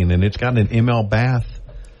 1913, and it's got an ML Bath,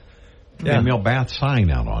 ML Bath sign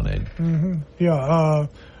out on it. Mm-hmm. Yeah,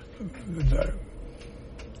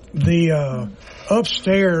 the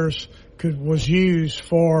upstairs was used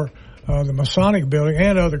for the Masonic building,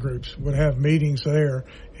 and other groups would have meetings there.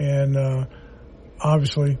 And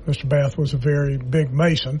obviously, Mr. Bath was a very big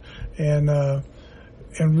Mason. And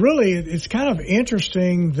really, it's kind of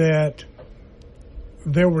interesting that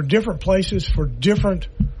there were different places for different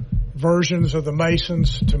versions of the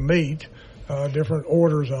Masons to meet, different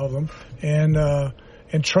orders of them.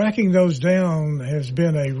 And tracking those down has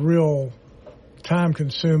been a real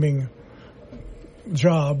time-consuming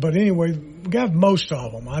job. But anyway, we got most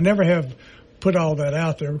of them. I never have put all that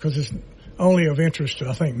out there because it's only of interest to,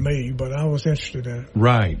 I think, me, but I was interested in it.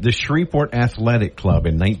 Right. The Shreveport Athletic Club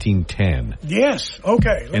in 1910. Yes.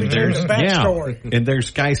 Okay. Let me tell you the backstory. Yeah. And there's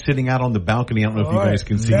guys sitting out on the balcony. I don't know if you guys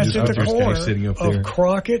can see. That's at the guys corner sitting up there. of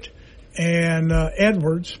Crockett and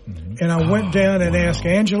Edwards. And I went down and asked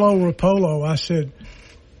Angelo Rapolo, I said,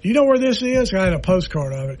 "Do you know where this is?" I had a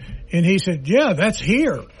postcard of it. And he said, "Yeah, that's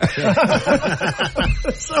here."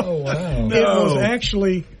 So it was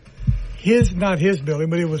actually not his building,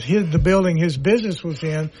 but it was the building his business was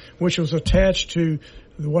in, which was attached to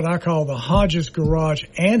what I call the Hodges Garage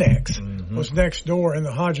Annex. Was next door, and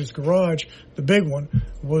the Hodges Garage, the big one,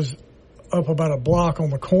 was up about a block on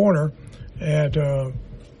the corner at,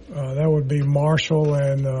 that would be Marshall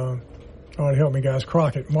and, help me guys,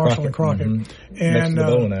 Marshall and Crockett. And next to the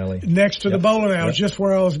bowling alley. Next to the bowling alley, just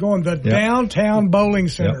where I was going, the downtown bowling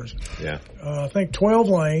centers. I think 12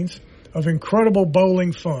 lanes of incredible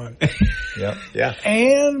bowling fun.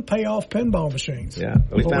 And pay off pinball machines.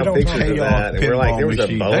 We found pictures of that. And we're like, there was a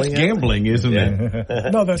bowling. That's gambling, isn't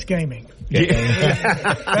it? No, that's gaming.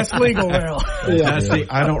 That's legal now.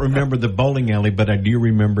 I don't remember the bowling alley, but I do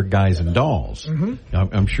remember Guys and Dolls.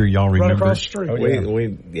 I'm sure y'all remember. Right across the street.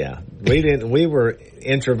 We were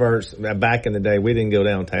introverts back in the day. We didn't go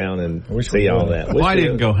downtown and see all that. Well, I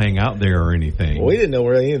didn't go hang out there or anything. We didn't know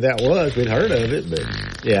where any of that was. We'd heard of it, but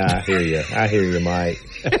I hear you, Mike.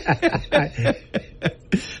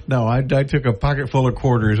 No, I took a pocket full of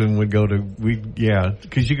quarters and would go to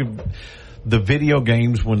because you could. The video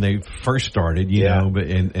games when they first started, you know, but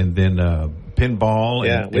and then pinball.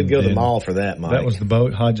 We'd go to the mall for that, Mike. That was the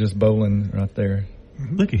Hodges Bowling right there.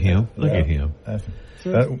 Look at him! Look at him!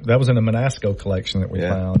 That was in the Monasco collection that we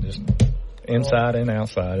found, just inside and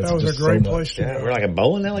outside. That was a great place to go. We're like a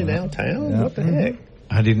bowling alley downtown. What the heck?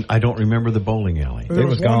 I don't remember the bowling alley. There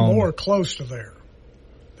was one more close to there.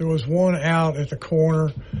 There was one out at the corner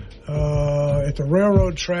at the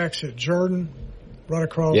railroad tracks at Jordan, right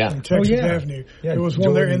across from Texas Avenue. There was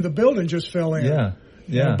one there, and the building just fell in. And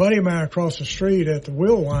a buddy of mine across the street at the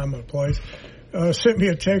wheel alignment place sent me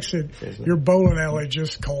a text that your bowling alley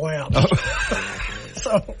just collapsed.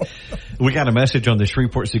 So we got a message on the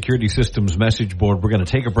Shreveport Security Systems message board. We're going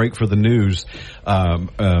to take a break for the news.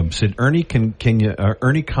 Said Ernie, can you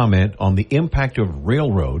Ernie comment on the impact of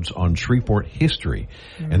railroads on Shreveport history?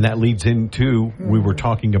 And that leads into we were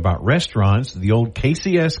talking about restaurants. The old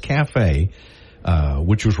KCS Cafe,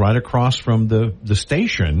 which was right across from the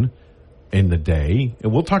station in the day.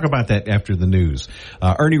 And we'll talk about that after the news.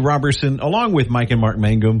 Ernie Robertson, along with Mike and Mark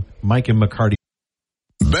Mangum, Mike and McCarty.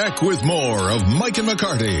 Back with more of Mike and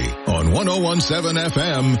McCarty on 101.7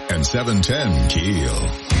 FM and 710 KEEL.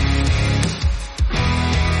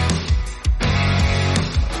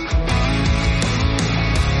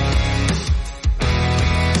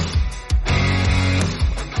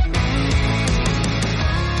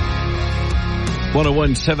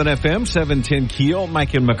 101.7 FM, 710 KEEL.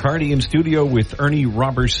 Mike and McCarty in studio with Ernie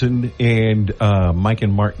Robertson and Mike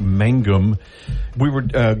and Mark Mangum. We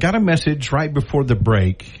got a message right before the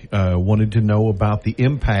break. Wanted to know about the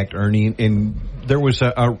impact, Ernie. And there was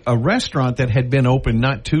a restaurant that had been open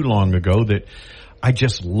not too long ago that I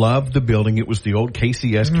just loved the building. It was the old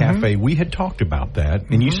KCS Cafe. We had talked about that.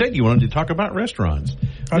 And you said you wanted to talk about restaurants.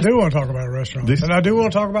 I do want to talk about restaurants. And I do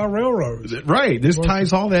want to talk about railroads. Right. This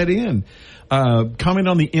ties all that in. Comment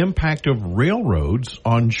on the impact of railroads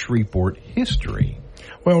on Shreveport history.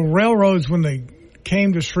 Well, railroads, when they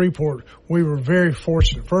came to Shreveport, we were very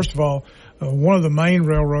fortunate. First of all, one of the main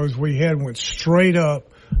railroads we had went straight up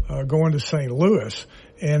going to St. Louis.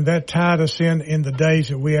 And that tied us in the days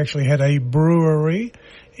that we actually had a brewery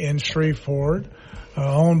in Shreveport,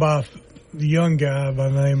 owned by the young guy by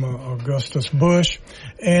the name of Augustus Bush.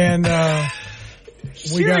 And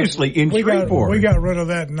Seriously, in Shreveport. We got rid of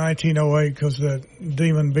that in 1908 because of that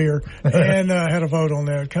demon beer, and had a vote on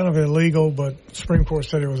that. Kind of illegal, but Supreme Court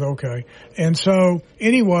said it was okay. And so,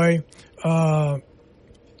 anyway,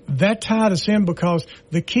 that tied us in because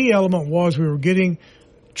the key element was we were getting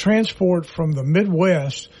transport from the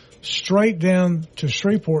Midwest straight down to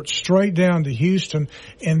Shreveport, straight down to Houston,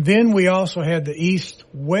 and then we also had the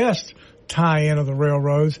east-west tie-in of the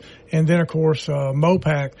railroads, and then, of course,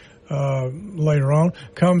 Mopac later on,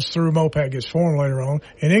 comes through, MOPAC gets formed later on,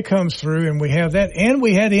 and it comes through, and we have that, and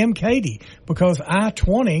we had MCATY, because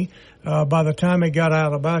I-20, by the time it got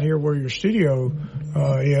out about here where your studio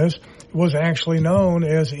is, was actually known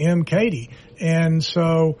as MCATY. And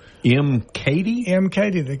so... MCATY?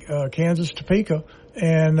 MCATY, the Kansas Topeka.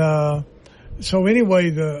 And so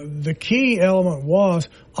anyway, the key element was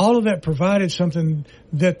all of that provided something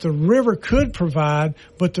that the river could provide,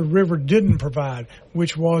 but the river didn't provide,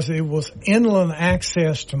 which was it was inland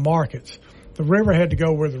access to markets. The river had to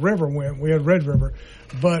go where the river went. We had Red River.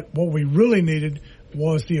 But what we really needed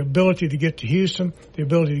was the ability to get to Houston, the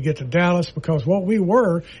ability to get to Dallas, because what we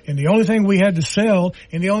were, and the only thing we had to sell,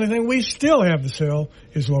 and the only thing we still have to sell,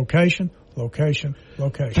 is location, location,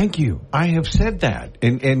 location. Thank you. I have said that.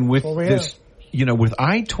 And with this, with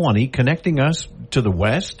I-20 connecting us to the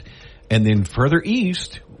west and then further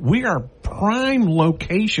east, we are prime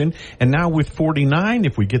location. And now with 49,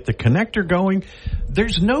 if we get the connector going,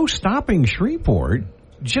 there's no stopping Shreveport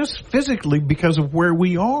just physically because of where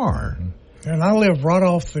we are. And I live right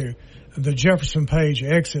off the Jefferson Page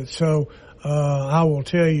exit, so I will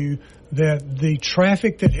tell you that the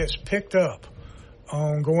traffic that has picked up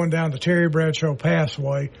on going down to Terry Bradshaw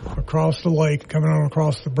Passway, across the lake, coming on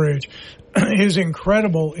across the bridge, is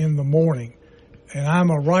incredible in the morning. And I'm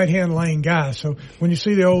a right-hand lane guy, so when you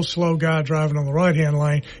see the old slow guy driving on the right-hand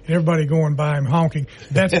lane and everybody going by him honking,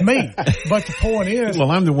 that's me. But the point is...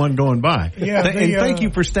 Well, I'm the one going by. Yeah, and thank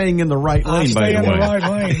you for staying in the right lane, by the way. I stay in the right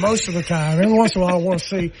lane most of the time. Every once in a while I want to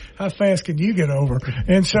see how fast can you get over.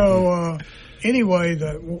 And so, anyway,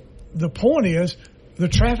 the point is, the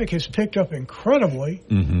traffic has picked up incredibly.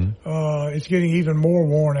 Mm-hmm. It's getting even more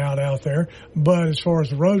worn out there, but as far as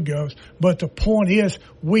the road goes. But the point is,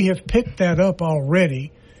 we have picked that up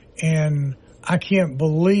already, and I can't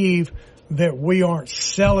believe that we aren't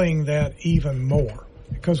selling that even more,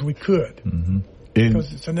 because we could. Mm-hmm.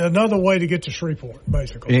 Because it's another way to get to Shreveport,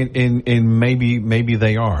 basically. And maybe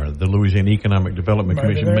they are. The Louisiana Economic Development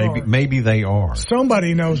Commission, maybe they are.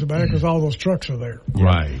 Somebody knows about it because all those trucks are there.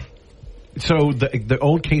 Right. So the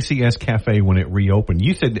old KCS Cafe, when it reopened,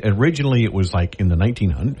 you said originally it was like in the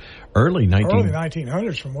early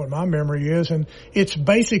 1900s from what my memory is, and it's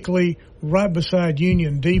basically right beside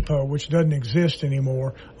Union Depot, which doesn't exist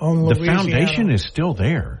anymore on Louisiana. The foundation is still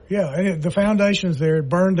there. Yeah, and the foundation's there. It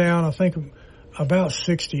burned down, I think, about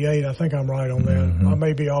 68. I think I'm right on that. Mm-hmm. I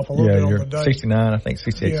may be off a little bit on the date. 69, I think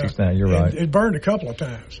 68, 69, you're right. It burned a couple of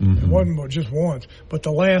times. Mm-hmm. It wasn't just once, but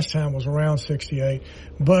the last time was around 68.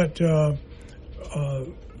 But,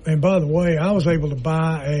 and by the way, I was able to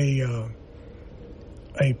buy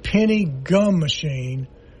a penny gum machine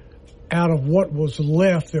out of what was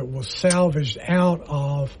left that was salvaged out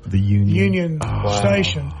of the Union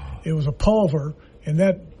Station. It was a pulver, and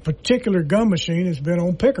that particular gum machine has been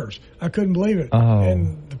on pickers. I couldn't believe it.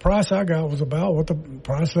 And the price I got was about what the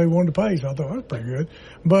price they wanted to pay, so I thought, that's pretty good.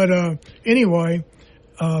 But anyway,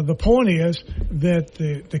 the point is that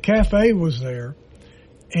the cafe was there,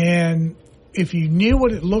 and if you knew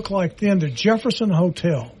what it looked like then, the Jefferson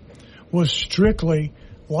Hotel was strictly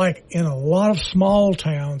like in a lot of small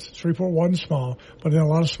towns. Shreveport wasn't small, but in a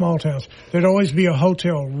lot of small towns, there'd always be a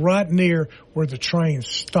hotel right near where the train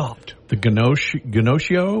stopped. The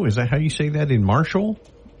Ganosio, is that how you say that in Marshall?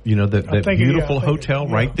 You know, that beautiful hotel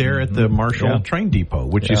right there at the Marshall train depot,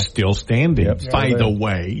 which is still standing, by the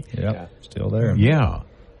way. Yeah, still there. Yeah.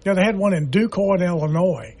 Yeah, they had one in DuQuoin,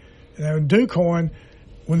 Illinois. And in DuQuoin,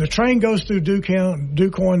 when the train goes through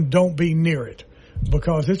DuQuoin, don't be near it,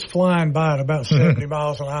 because it's flying by at about 70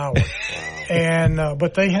 miles an hour. And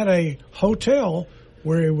but they had a hotel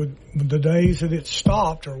where it would, the days that it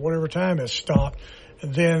stopped or whatever time it stopped,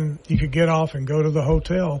 then you could get off and go to the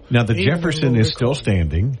hotel. Now the Jefferson is still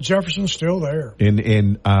standing. Jefferson's still there.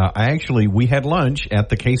 And we had lunch at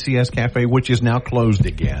the KCS Cafe, which is now closed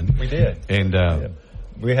again. We did. And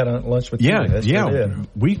we had a lunch with you.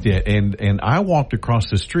 We did. And I walked across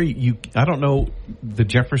the street. I don't know, the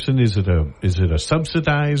Jefferson, is it a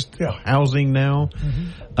subsidized housing now?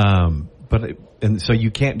 Mm-hmm. So you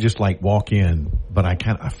can't just like walk in, but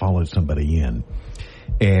I followed somebody in.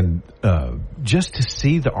 And just to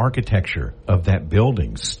see the architecture of that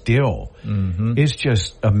building still is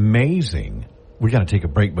just amazing. We got to take a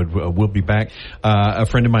break, but we'll be back. A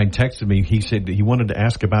friend of mine texted me. He said he wanted to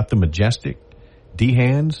ask about the Majestic,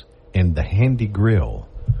 D-Hands, and the Handy Grill.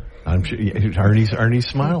 I'm sure Ernie's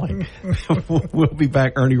smiling. We'll be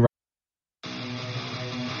back, Ernie.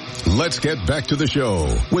 Let's get back to the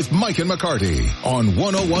show with Mike and McCarty on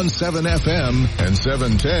 101.7 FM and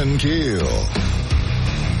 710 KEEL.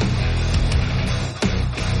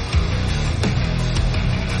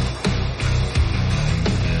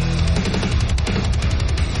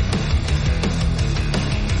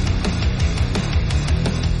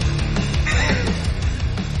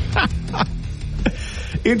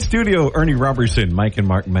 In studio, Ernie Robertson, Mike and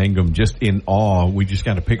Mark Mangum, just in awe. We just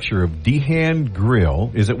got a picture of Dehan Grill.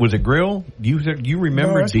 Was it grill? You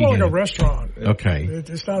remember? No, it's more like a restaurant. Okay.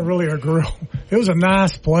 It's not really a grill. It was a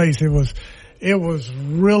nice place. It was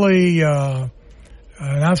really, and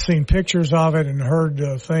I've seen pictures of it and heard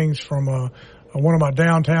things from one of my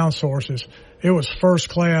downtown sources. It was first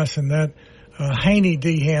class, and that Haney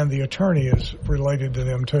Dehan, the attorney, is related to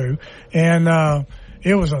them too. And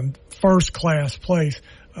it was a first class place.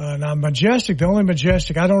 Now Majestic, the only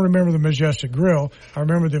Majestic, I don't remember the Majestic Grill. I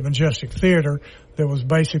remember the Majestic Theater that was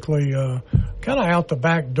basically kind of out the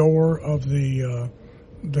back door of the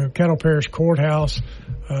Kettle Parish Courthouse,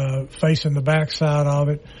 facing the backside of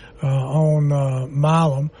it on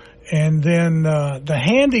Milam. And then the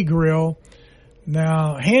Handy Grill.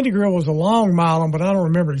 Now, Handy Grill was along Milam, but I don't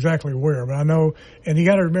remember exactly where. But I know, and you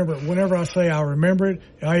got to remember, whenever I say I remember it,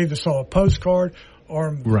 I either saw a postcard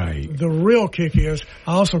or the real kick is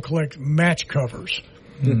I also collect match covers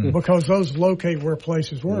because those locate where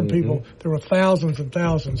places were, and people, there were thousands and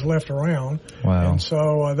thousands left around. Wow. And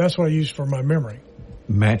so that's what I use for my memory.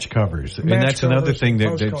 Match covers. And that's another thing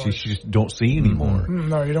that you just don't see anymore.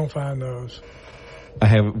 No, you don't find those. I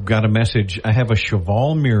have got a message. I have a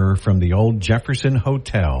cheval mirror from the old Jefferson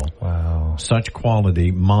Hotel. Wow. Such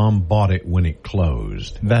quality. Mom bought it when it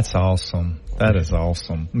closed. That's awesome. That is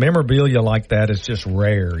awesome. Memorabilia like that is just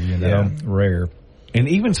rare, rare. And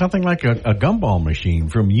even something like a gumball machine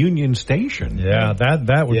from Union Station. Yeah,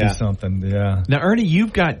 that would be something, yeah. Now, Ernie,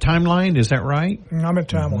 you've got Timeline, is that right? I'm at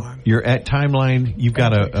Timeline. You're at Timeline. You've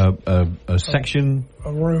got a section.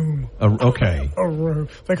 A room. Okay. A room.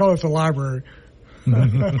 They call it the library.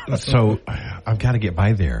 So I've got to get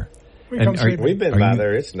by there. We've been by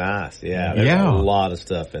there. It's nice. Yeah. There's a lot of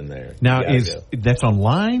stuff in there. Now, that's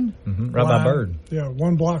online? Right by Bird. Yeah,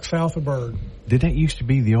 1 block south of Bird. Did that used to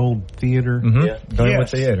be the old theater? Yeah. Glenwood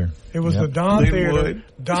Theater. It was the Don Theater.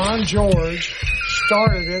 Don George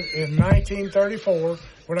started it in 1934.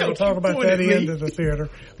 We're not going to talk about that end of the theater.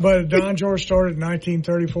 But Don George started in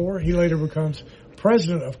 1934. He later becomes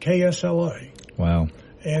president of KSLA. Wow.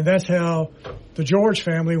 And that's how the George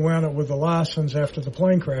family wound up with the license after the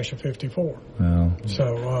plane crash of 54. Wow.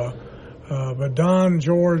 So, but Don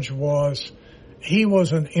George was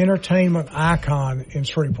an entertainment icon in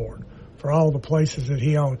Shreveport for all the places that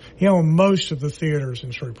he owned. He owned most of the theaters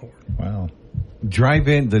in Shreveport. Wow.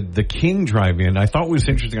 Drive-in, the King Drive-In, I thought was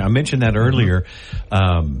interesting. I mentioned that earlier.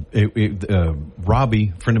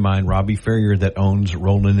 Robbie, friend of mine, Robbie Ferrier, that owns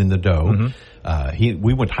Rollin' in the Dough.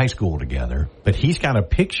 We went to high school together, but he's got a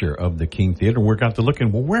picture of the King Theater. We got to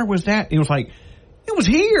looking. Well, where was that? It was like, it was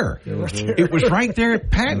here. It was right there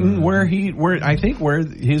at Patton, where his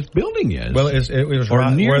building is. Well, it was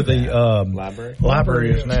right where the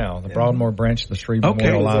library is now. The Broadmoor branch of the Shreveport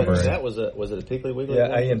Memorial Library. Was it a Piggly Wiggly?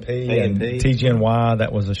 Yeah, A&P and TGNY.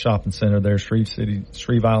 That was a shopping center there,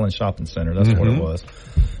 Shreve Island Shopping Center. That's what it was.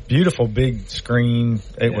 Beautiful big screen.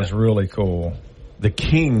 It was really cool. The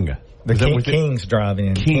King. King's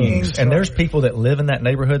Drive-In. King's. And there's people that live in that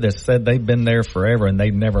neighborhood that said they've been there forever and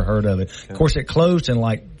they've never heard of it. Of course, it closed in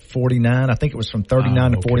like 49. I think it was from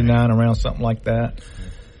 39 to 49, around something like that.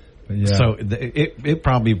 Yeah. So it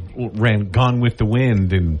probably ran Gone with the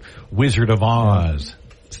Wind and Wizard of Oz,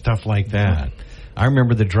 stuff like that. I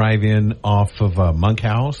remember the drive-in off of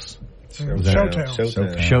Monkhouse.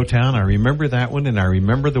 Showtown. I remember that one, and I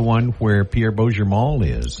remember the one where Pierre Bossier Mall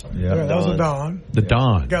is. Yeah, that was the Don. The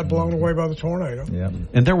Don. Got blown away by the tornado. Yeah.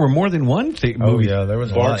 And there were more than one movie. Oh, yeah, there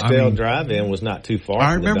was Barksdale Drive-In was not too far.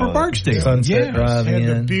 I remember Barksdale. Sunset Drive-In.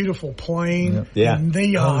 Had the beautiful plane,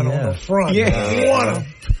 neon on the front. Yeah.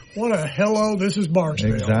 What a hello, this is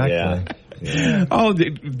Barksdale. Exactly. Yeah. Oh,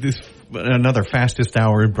 this another fastest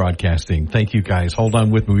hour in broadcasting. Thank you, guys. Hold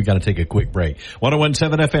on with me. We got to take a quick break.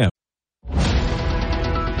 101.7 FM.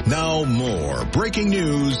 Now more breaking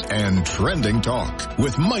news and trending talk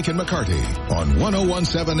with Mike and McCarty on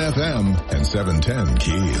 101.7 FM and 710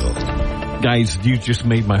 KEEL. Guys, you just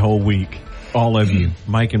made my whole week. All of you.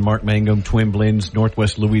 Mike and Mark Mangum, Twin Blends,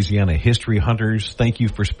 Northwest Louisiana History Hunters. Thank you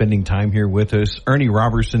for spending time here with us. Ernie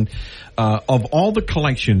Robertson, of all the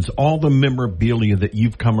collections, all the memorabilia that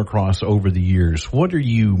you've come across over the years, what are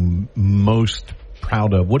you most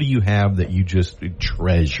proud of? What do you have that you just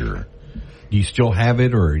treasure? Do you still have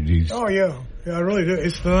it, or do you... Oh, yeah. Yeah, I really do.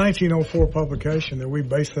 It's the 1904 publication that we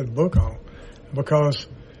based that book on because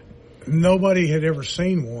nobody had ever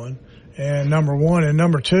seen one, and number one. And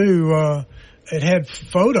number two, it had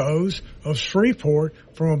photos of Shreveport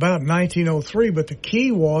from about 1903, but the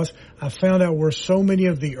key was I found out where so many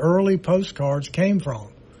of the early postcards came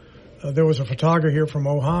from. There was a photographer here from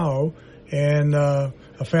Ohio, And I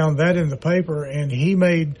found that in the paper, and he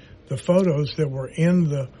made the photos that were in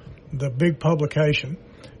the big publication.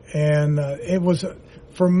 And it was,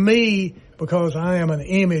 for me, because I am an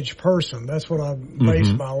image person, that's what I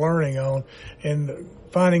base my learning on. And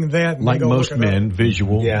finding that, and like most men,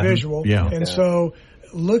 visual. Yeah. Visual. Yeah. And so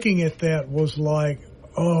looking at that was like,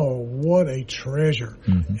 oh, what a treasure.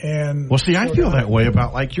 And well, see, I feel that way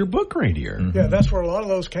about like your book right here. Yeah, that's where a lot of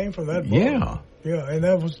those came from, that book. Yeah. Yeah, and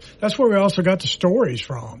that's where we also got the stories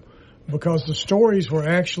from, because the stories were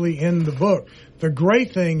actually in the book. The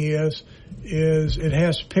great thing is it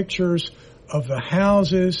has pictures of the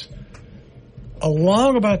houses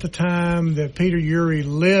along about the time that Peter Urey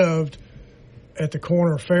lived at the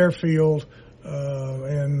corner of Fairfield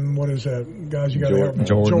and what is that, guys? You got to help me.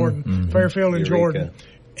 Jordan. Fairfield and Eureka. Jordan.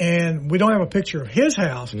 And we don't have a picture of his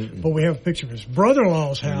house, but we have a picture of his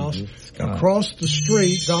brother-in-law's house across the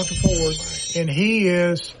street, Dr. Ford. And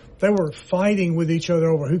they were fighting with each other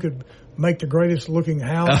over who could make the greatest looking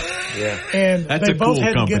house. And that's they both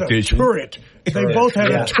had to get a turret. They both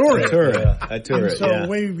had a turret. A turret. And so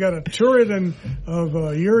we've got a turret of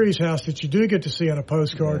Urey's house that you do get to see on a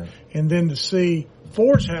postcard. And then to see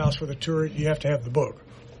Ford's house with a turret, you have to have the book.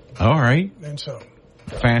 All right. And so.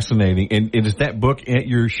 Fascinating. And is that book at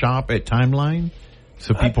your shop at Timeline?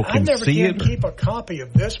 So people can see it? I never keep a copy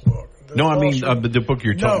of this book. No, I mean the book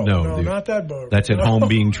you're talking. No, not that book. That's at home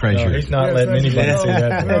being treasured. No, he's not letting anybody see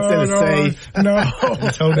that. That's in a safe. No,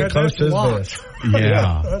 he's holding it close to his vest.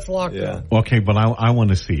 Yeah. That's locked up. Okay, but I want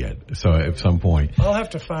to see it. So at some point. I'll have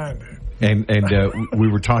to find it. And we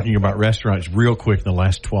were talking about restaurants real quick in the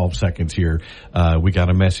last 12 seconds here. We got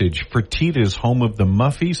a message. Fertitta's, home of the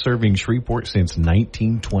Muffy, serving Shreveport since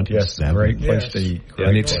 1927. Yes, great place to eat.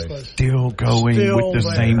 And it's still going with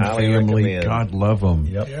the same family. God love them.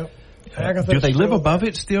 Yep. Do they live above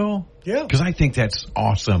it still? Yeah. Because I think that's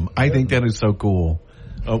awesome. I think that is so cool.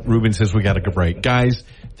 Oh, Ruben says we got to go break. Guys,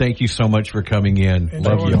 thank you so much for coming in.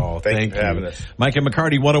 Love you all. Thank you for having us. Mike and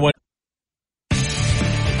McCarty, 101.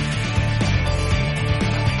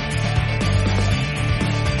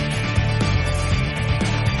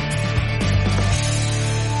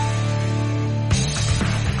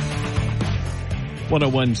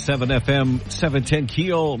 .101.7 FM, 710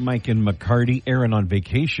 KEEL, Mike and McCarty. Aaron on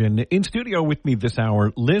vacation. In studio with me this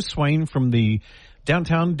hour, Liz Swain from the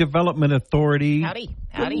Downtown Development Authority. Howdy.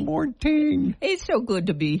 Good morning. It's so good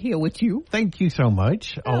to be here with you. Thank you so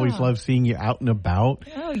much. Always love seeing you out and about.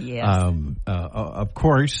 Oh, yes. Of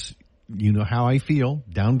course, you know how I feel.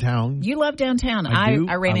 Downtown. You love downtown.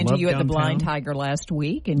 I ran into you at the downtown. Blind Tiger last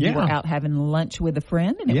week, and you were out having lunch with a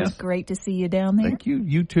friend, and it was great to see you down there. Thank you.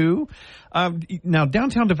 You too. Now,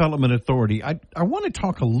 Downtown Development Authority, I want to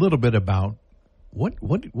talk a little bit about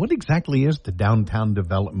what exactly is the Downtown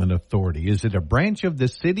Development Authority? Is it a branch of the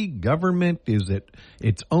city government? Is it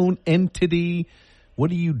its own entity? What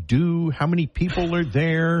do you do? How many people are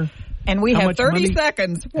there? And we have 30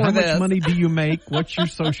 seconds for this. How much money do you make? What's your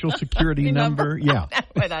social security number? Yeah.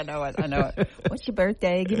 But I know it. What's your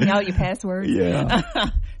birthday? Give me all your passwords. Yeah.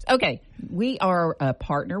 Okay. We are a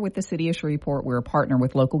partner with the city of Shreveport. We're a partner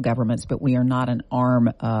with local governments, but we are not an arm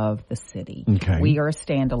of the city. Okay. We are a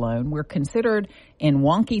standalone. We're considered, in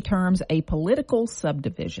wonky terms, a political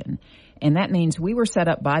subdivision. And that means we were set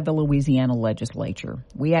up by the Louisiana legislature.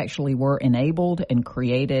 We actually were enabled and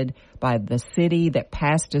created by the city that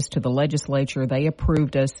passed us to the legislature. They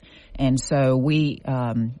approved us. And so we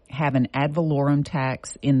have an ad valorem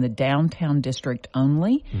tax in the downtown district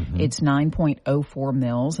only. Mm-hmm. It's 9.04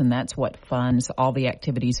 mils, and that's what funds all the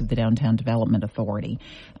activities of the Downtown Development Authority.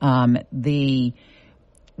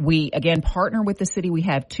 We, again, partner with the city. We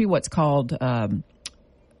have two what's called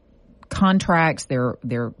contracts.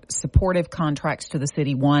 They're supportive contracts to the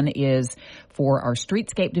city. One is for our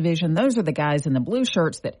streetscape division. Those are the guys in the blue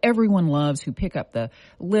shirts that everyone loves, who pick up the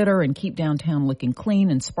litter and keep downtown looking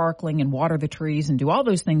clean and sparkling and water the trees and do all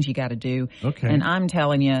those things you got to do. Okay. And I'm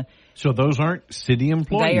telling you, so those aren't city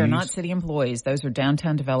employees? They are not city employees. Those are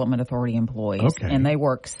Downtown Development Authority employees. Okay. And they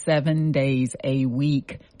work 7 days a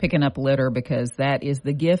week picking up litter, because that is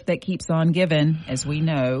the gift that keeps on giving, as we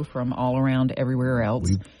know from all around everywhere else.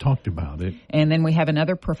 We've talked about it. And then we have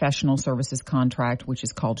another professional services contract, which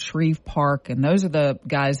is called Shreve Park. And those are the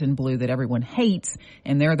guys in blue that everyone hates.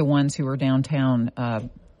 And they're the ones who are downtown,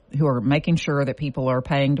 who are making sure that people are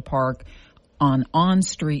paying to park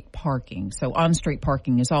on-street parking. So on-street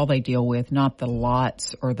parking is all they deal with, not the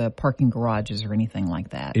lots or the parking garages or anything like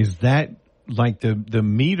that. Is that like the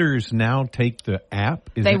meters now take the app?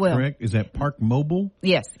 Is that correct? Is that Park Mobile?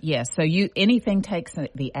 Yes. So anything takes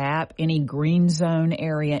the app, any green zone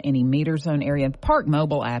area, any meter zone area. The Park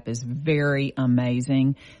Mobile app is very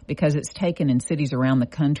amazing because it's taken in cities around the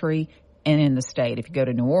country and in the state. If you go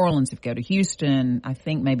to New Orleans, if you go to Houston, I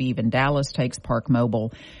think maybe even Dallas takes Park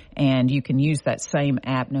Mobile, and you can use that same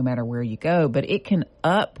app no matter where you go. But it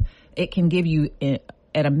can give you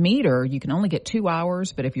at a meter, you can only get 2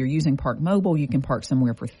 hours, but if you're using Park Mobile, you can park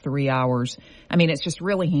somewhere for 3 hours. I mean, it's just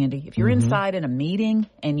really handy. If you're inside in a meeting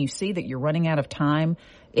and you see that you're running out of time,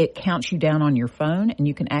 it counts you down on your phone, and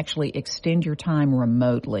you can actually extend your time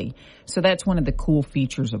remotely. So that's one of the cool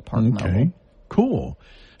features of Park Mobile. Cool.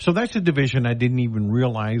 So that's a division I didn't even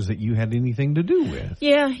realize that you had anything to do with.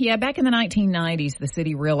 Yeah. Back in the 1990s, the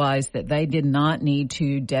city realized that they did not need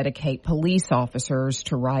to dedicate police officers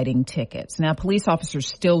to writing tickets. Now, police officers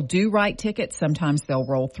still do write tickets. Sometimes they'll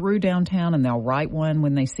roll through downtown and they'll write one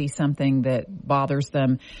when they see something that bothers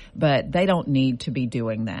them, but they don't need to be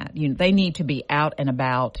doing that. They need to be out and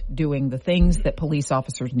about doing the things that police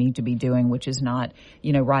officers need to be doing, which is not,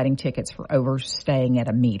 writing tickets for overstaying at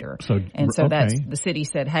a meter. So that's, the city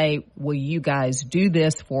said, hey, will you guys do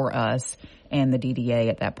this for us? And the DDA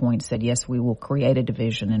at that point said, yes, we will create a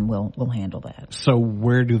division and we'll handle that. So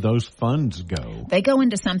where do those funds go? They go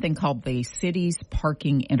into something called the city's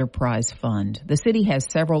Parking Enterprise Fund. The city has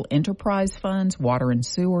several enterprise funds. Water and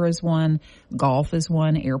sewer is one, golf is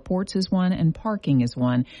one, airports is one, and parking is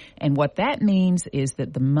one. And what that means is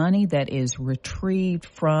that the money that is retrieved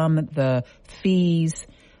from the fees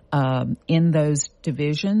in those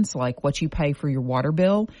divisions, like what you pay for your water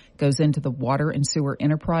bill, goes into the Water and Sewer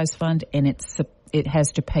Enterprise Fund, and it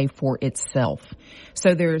has to pay for itself.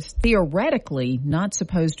 So there's theoretically not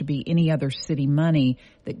supposed to be any other city money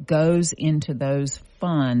that goes into those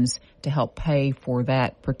funds to help pay for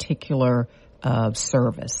that particular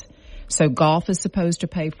service. So golf is supposed to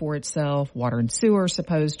pay for itself, water and sewer is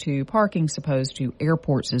supposed to, parking is supposed to,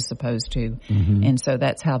 airports is supposed to, and so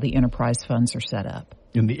that's how the enterprise funds are set up.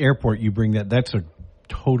 In the airport, you bring that's a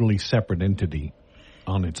totally separate entity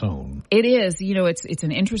on its own. It is. It's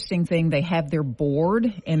an interesting thing. They have their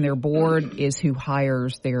board, and their board is who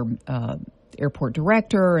hires their airport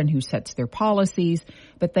director and who sets their policies,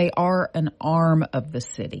 but they are an arm of the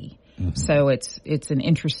city. So it's an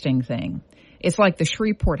interesting thing. It's like the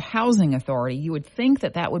Shreveport Housing Authority. You would think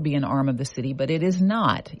that would be an arm of the city, but it is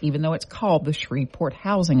not, even though it's called the Shreveport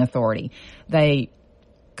Housing Authority. They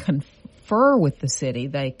confer with the city,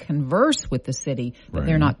 they converse with the city, but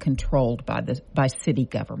they're not controlled by city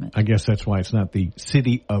government. I guess that's why it's not the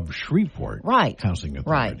City of Shreveport Housing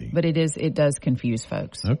Authority. Right, but it does confuse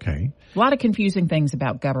folks. Okay. A lot of confusing things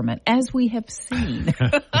about government, as we have seen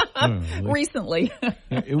recently.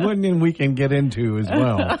 It wasn't in we can get into as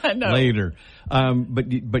well later.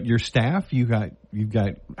 But your staff, you've got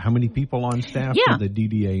how many people on staff for the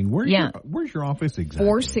DDA, and where's your office exactly?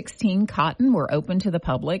 416 Cotton. We're open to the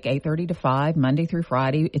public 8:30 to 5 Monday through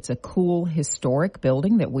Friday. It's a cool historic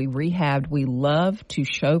building that we rehabbed. We love to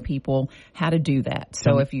show people how to do that.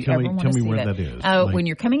 So if you ever want to see tell me where that is. When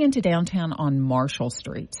you're coming into downtown on Marshall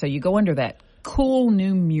Street, so you go under that cool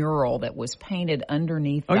new mural that was painted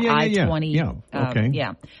underneath the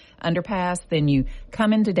I-20 underpass. Then you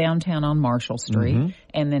come into downtown on Marshall Street,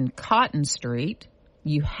 and then Cotton Street.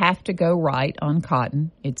 You have to go right on Cotton.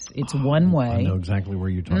 It's one way. I know exactly where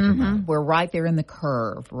you're talking about. We're right there in the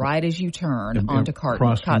curve, right as you turn onto Cotton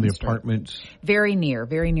Across from the Street. apartments. Very near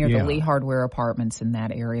the Lee Hardware Apartments in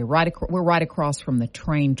that area. We're right across from the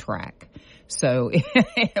train track. So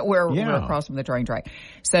we're across from the train track.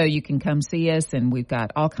 So you can come see us, and we've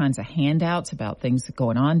got all kinds of handouts about things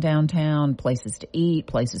going on downtown, places to eat,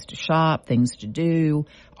 places to shop, things to do,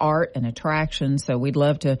 art and attractions. So we'd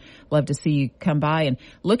love to see you come by and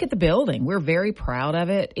look at the building. We're very proud of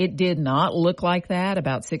it. It did not look like that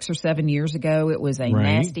about 6 or 7 years ago. It was a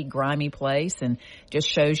nasty, grimy place, and just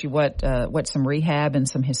shows you what some rehab and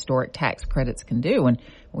some historic tax credits can do. And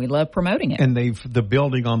we love promoting it. And the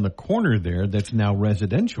building on the corner there that's now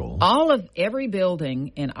residential. Every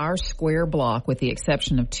building in our square block, with the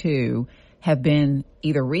exception of 2, have been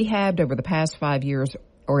either rehabbed over the past 5 years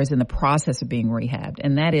or is in the process of being rehabbed.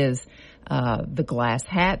 And that is the Glass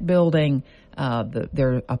Hat building.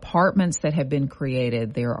 There are apartments that have been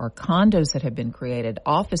created. There are condos that have been created.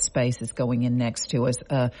 Office space is going in next to us.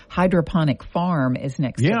 A hydroponic farm is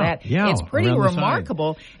next to that. Yeah, it's pretty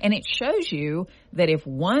remarkable. And it shows you that if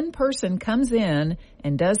one person comes in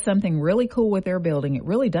and does something really cool with their building, it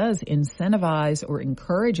really does incentivize or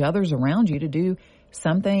encourage others around you to do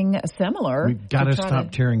something similar. We've got to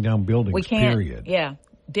stop tearing down buildings, we can't, period. Yeah.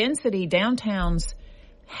 Density, downtowns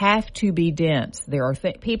have to be dense. There are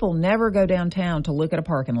people never go downtown to look at a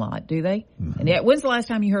parking lot, do they? Mm-hmm. And yet, when's the last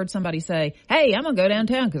time you heard somebody say, "Hey, I'm going to go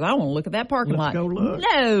downtown because I want to look at that parking lot"? Go look.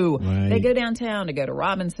 No, right. They go downtown to go to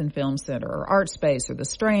Robinson Film Center or Art Space or the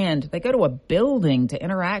Strand. They go to a building to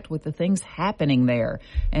interact with the things happening there,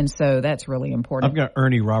 and so that's really important. I've got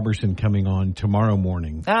Ernie Robertson coming on tomorrow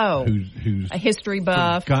morning. Oh, who's a history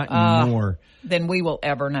buff, forgotten more than we will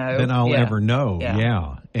ever know. Than I'll ever know.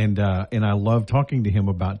 Yeah. And I love talking to him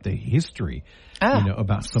about the history.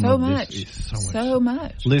 About some of this. So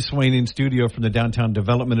much. Liz Swain in studio from the Downtown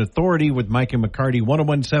Development Authority with Mike and McCarty,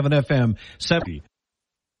 101.7 FM 70.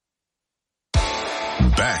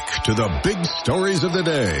 Back to the big stories of the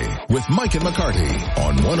day with Mike and McCarty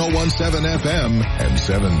on 101.7 FM and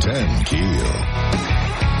 710 KEEL.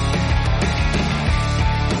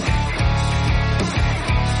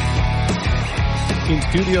 In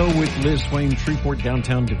studio with Liz Swain, Shreveport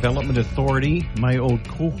Downtown Development Authority, my old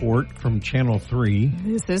cohort from Channel 3.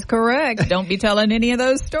 This is correct. Don't be telling any of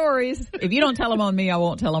those stories. If you don't tell them on me, I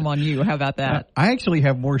won't tell them on you. How about that? I actually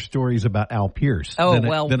have more stories about Al Pierce than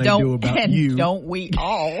I do about you. Don't we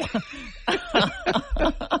all?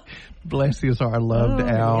 Bless his heart. I loved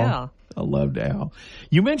Al. Yeah. I loved Al.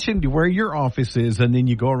 You mentioned where your office is, and then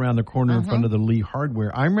you go around the corner in front of the Lee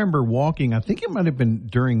Hardware. I remember walking. I think it might have been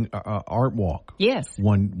during Art Walk. Yes,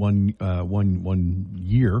 one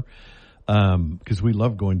year, because we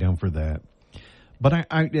love going down for that. But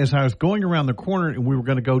I as I was going around the corner, and we were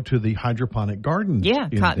going to go to the hydroponic garden. Yeah,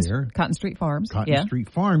 Cotton Street Farms. Street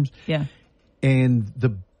Farms. Yeah, and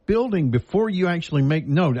the building before you actually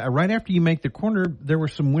right after you make the corner, there were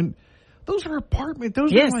some those are apartments.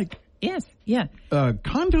 Those are like. Yes, yeah.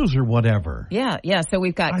 Condos or whatever. Yeah. So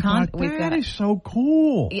we've got that is so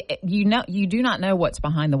cool. You do not know what's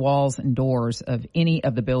behind the walls and doors of any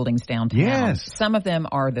of the buildings downtown. Yes. Some of them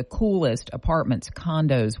are the coolest apartments,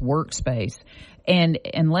 condos, workspace. And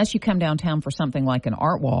unless you come downtown for something like an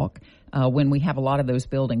art walk, when we have a lot of those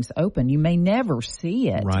buildings open, you may never see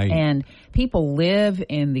it. Right. And people live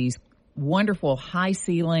in these wonderful high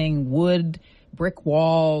ceiling wood brick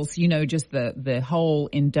walls, just the whole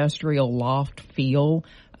industrial loft feel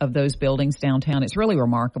of those buildings downtown. It's really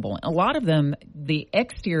remarkable. A lot of them, the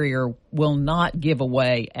exterior will not give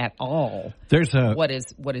away at all. There's what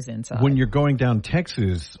is inside. When you're going down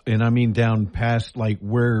Texas, and I mean down past like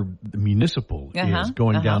where the municipal is,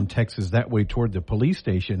 going down Texas that way toward the police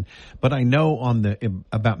station. But I know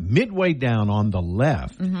about midway down on the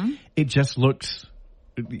left, it just looks,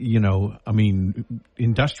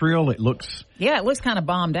 industrial. It looks kind of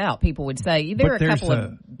bombed out. People would say there are a couple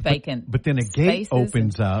of vacant. But then a gate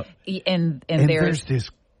opens up, and there's this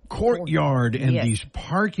courtyard and these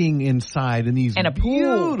parking inside and these a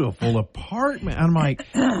pool. Beautiful apartment. I'm like,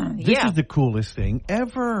 this is the coolest thing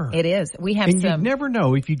ever. It is. We have and you never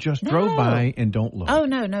know if you just drove by and don't look. Oh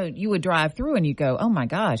no! You would drive through and you go, oh my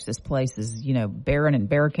gosh, this place is barren and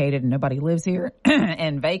barricaded and nobody lives here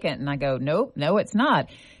and vacant. And I go, nope, no, it's not.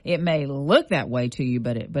 It may look that way to you,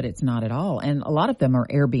 but it's not at all. And a lot of them are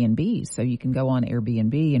Airbnbs, so you can go on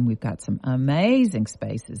Airbnb, and we've got some amazing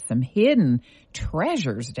spaces, some hidden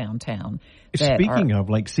treasures downtown. Speaking of,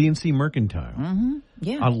 like CNC Mercantile,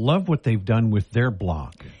 I love what they've done with their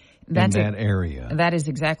block in that area. That is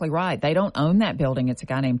exactly right. They don't own that building. It's a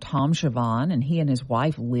guy named Tom Chavon, and he and his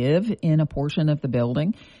wife live in a portion of the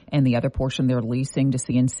building, and the other portion they're leasing to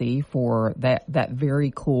CNC for that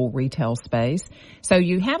very cool retail space. So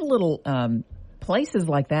you have little places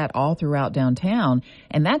like that all throughout downtown,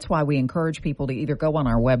 and that's why we encourage people to either go on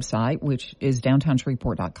our website, which is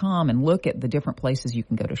downtownshreveport.com, and look at the different places you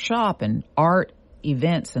can go to shop and art,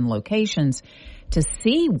 events, and locations to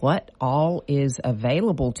see what all is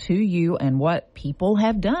available to you and what people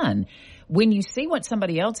have done. When you see what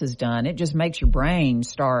somebody else has done, it just makes your brain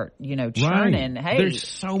start, churning. Right. Hey, there's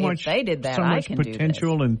so much, if they did that, so I much can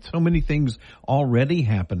potential do this. And so many things already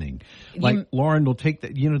happening. Like Lauren will take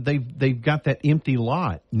that. They've got that empty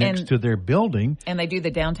lot next to their building, and they do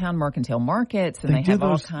the downtown mercantile markets, and they have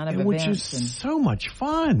all kind of events, which is so much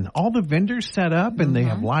fun. All the vendors set up, and they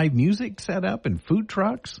have live music set up, and food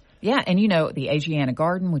trucks. Yeah, and the Asiana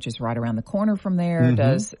Garden, which is right around the corner from there,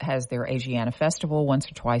 has their Asiana Festival once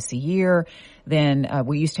or twice a year. Then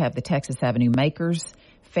we used to have the Texas Avenue Makers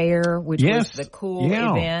Fair, which was the cool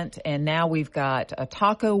event, and now we've got a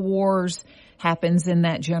Taco Wars happens in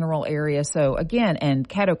that general area. So again, and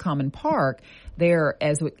Caddo Common Park, there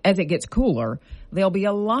as it gets cooler, there'll be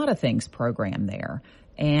a lot of things programmed there,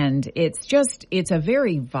 and it's a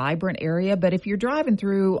very vibrant area. But if you're driving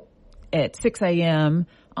through at 6 a.m.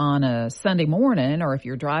 on a Sunday morning, or if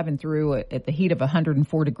you're driving through at the heat of a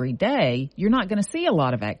 104-degree day, you're not going to see a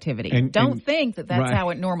lot of activity. And don't think that that's how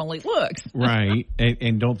it normally looks. Right.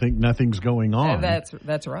 And don't think nothing's going on. That's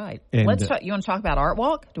right. And, you want to talk about Art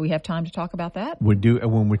Walk? Do we have time to talk about that? We do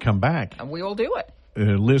when we come back. We will do it.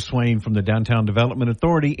 Liz Swain from the Downtown Development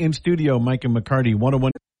Authority in studio. Mike and McCarty,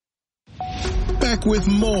 101. Back with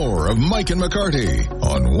more of Mike and McCarty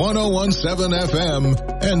on 101.7 FM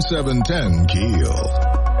and 710 KEEL.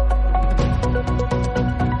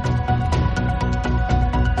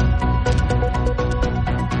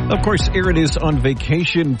 Of course, Aaron is on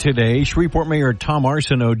vacation today. Shreveport Mayor Tom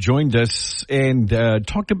Arsenault joined us and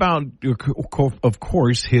talked about, of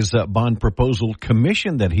course, his bond proposal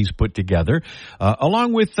commission that he's put together,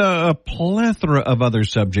 along with a plethora of other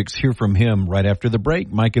subjects. Hear from him right after the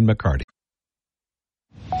break. Mike and McCarty.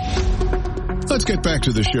 Let's get back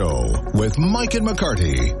to the show with Mike and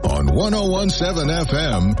McCarty on 101.7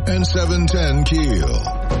 FM and 710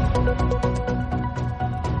 KEEL.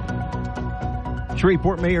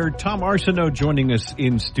 Shreveport Mayor Tom Arsenault joining us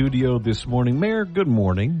in studio this morning. Mayor, good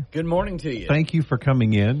morning. Good morning to you. Thank you for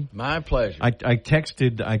coming in. My pleasure. I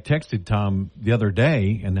texted Tom the other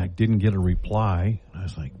day and I didn't get a reply. I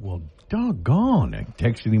was like, well, doggone. I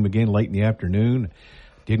texted him again late in the afternoon.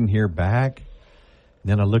 Didn't hear back.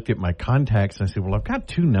 Then I looked at my contacts and I said, well, I've got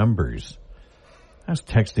two numbers. I was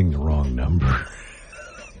texting the wrong number.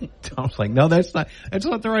 Tom's like, no, that's not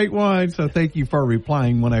the right one. So thank you for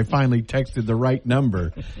replying when I finally texted the right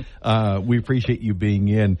number. We appreciate you being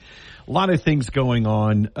in. A lot of things going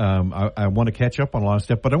on. I want to catch up on a lot of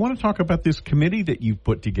stuff, but I want to talk about this committee that you've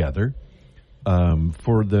put together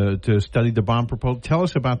to study the bond proposal. Tell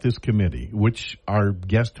us about this committee, which our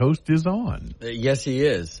guest host is on. Yes, he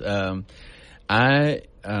is. I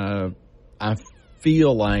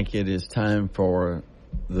feel like it is time for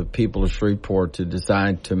the people of Shreveport to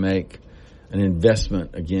decide to make an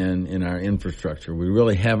investment again in our infrastructure. We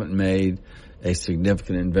really haven't made a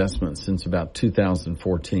significant investment since about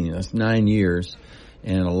 2014. That's 9 years,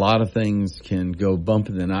 and a lot of things can go bump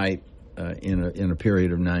in the night in a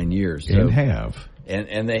period of 9 years. And have.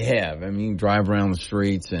 And they have. I mean, drive around the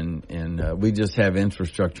streets, and we just have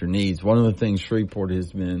infrastructure needs. One of the things Shreveport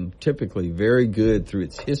has been typically very good through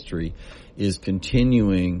its history is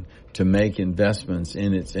continuing to make investments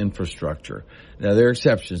in its infrastructure. Now, there are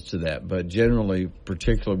exceptions to that, but generally,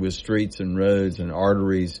 particularly with streets and roads and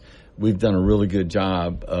arteries, we've done a really good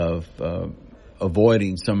job of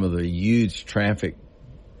avoiding some of the huge traffic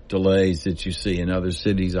delays that you see in other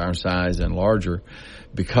cities our size and larger,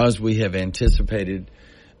 because we have anticipated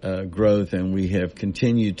growth and we have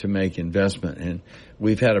continued to make investment. And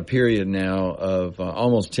we've had a period now of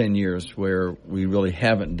almost 10 years where we really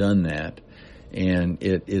haven't done that. And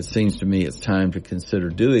it seems to me it's time to consider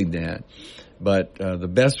doing that. But the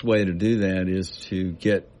best way to do that is to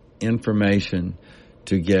get information,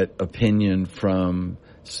 to get opinion from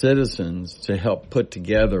citizens to help put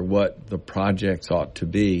together what the projects ought to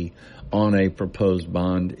be on a proposed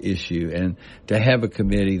bond issue, and to have a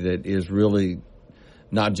committee that is really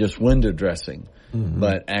not just window dressing,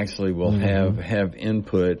 but actually will have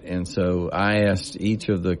input. And so I asked each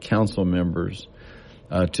of the council members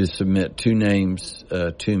to submit two names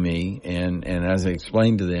to me, and as I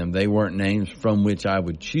explained to them, they weren't names from which I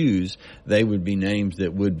would choose. They would be names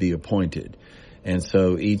that would be appointed. And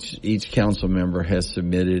so each council member has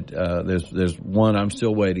submitted. There's one I'm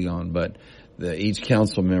still waiting on, but each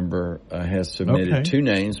council member has submitted two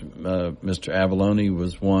names. Mr. Avalone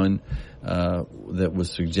was one that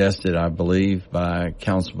was suggested, I believe, by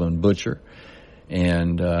Councilman Butcher.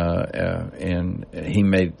 And he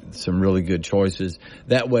made some really good choices.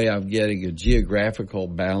 That way I'm getting a geographical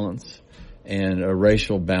balance and a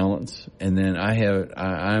racial balance. And then I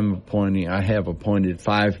have appointed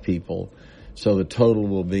 5 people. So the total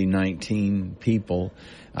will be 19 people.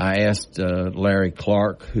 I asked Larry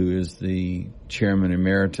Clark, who is the chairman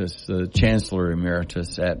emeritus, the chancellor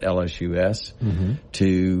emeritus at LSUS,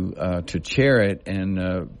 to chair it.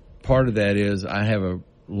 And part of that is I have a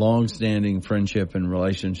long-standing friendship and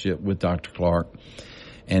relationship with Dr. Clark.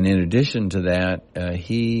 And in addition to that,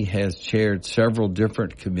 he has chaired several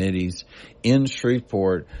different committees in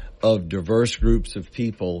Shreveport of diverse groups of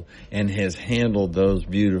people and has handled those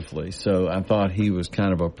beautifully. So I thought he was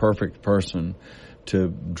kind of a perfect person to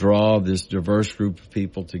draw this diverse group of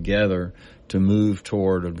people together to move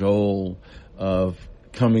toward a goal of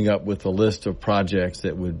coming up with a list of projects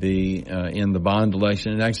that would be in the bond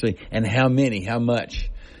election, and how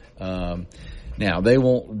much. Now, they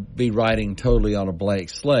won't be writing totally on a blank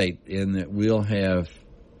slate, in that we'll have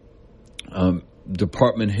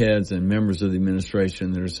department heads and members of the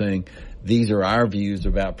administration that are saying, these are our views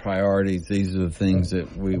about priorities. These are the things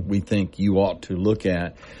that we think you ought to look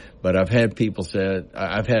at. But I've had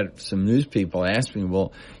some news people ask me,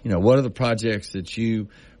 well, what are the projects that you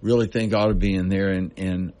really think ought to be in there?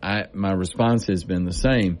 And my response has been the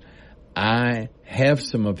same. I have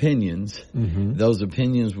some opinions. Mm-hmm. Those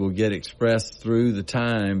opinions will get expressed through the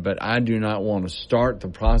time, but I do not want to start the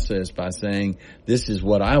process by saying, this is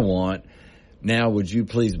what I want. Now, would you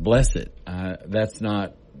please bless it? That's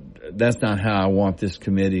not how I want this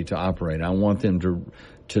committee to operate. I want them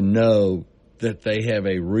to know that they have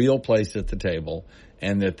a real place at the table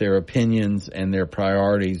and that their opinions and their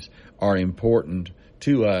priorities are important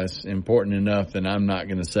to us, important enough that I'm not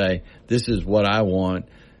going to say, this is what I want.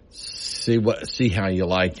 See how you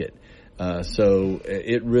like it. So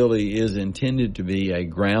it really is intended to be a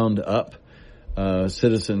ground up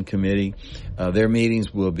citizen committee. Their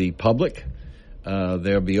meetings will be public.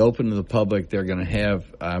 They'll be open to the public. They're going to have,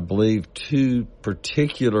 I believe, 2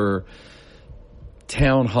 particular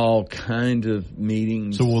town hall kind of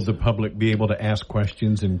meetings. So will the public be able to ask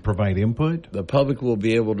questions and provide input? The public will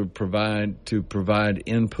be able to provide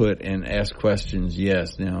input and ask questions,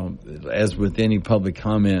 yes. Now, as with any public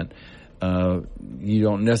comment, you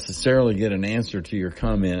don't necessarily get an answer to your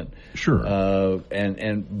comment. Sure.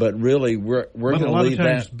 But really we're going to leave that. A lot of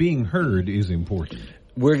times being heard is important.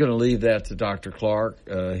 We're going to leave that to Dr. Clark.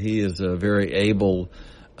 He is a very able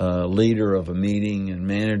leader of a meeting and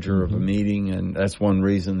manager of a meeting, and that's one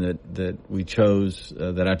reason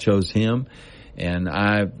that I chose him. And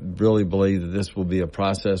I really believe that this will be a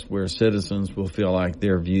process where citizens will feel like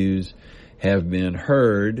their views have been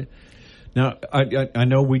heard. Now, I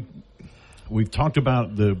know we've talked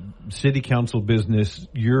about the city council business.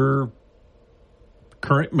 Your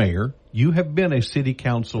current mayor, you have been a city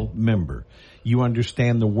council member. You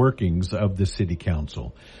understand the workings of the city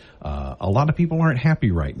council. A lot of people aren't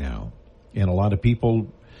happy right now, and a lot of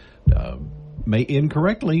people may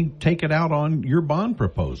incorrectly take it out on your bond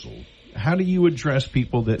proposal. How do you address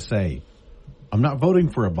people that say, I'm not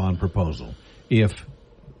voting for a bond proposal if,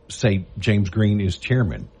 say, James Green is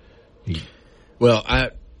chairman?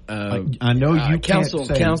 I know you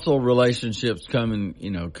council relationships come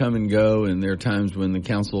and go, and there are times when the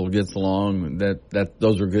council gets along. That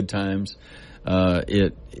those are good times. I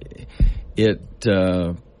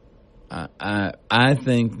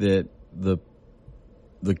think that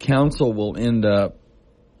the council will end up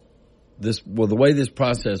the way this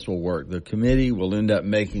process will work. The committee will end up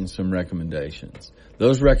making some recommendations.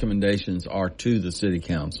 Those recommendations are to the city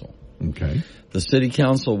council. Okay. The city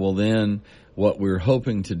council will then, what we're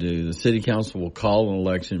hoping to do, the city council will call an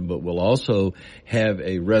election, but will also have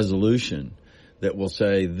a resolution that will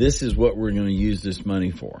say, this is what we're going to use this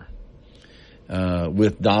money for,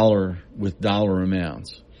 with dollar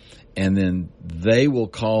amounts. And then they will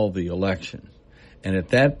call the election. And at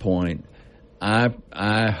that point,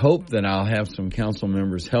 I hope that I'll have some council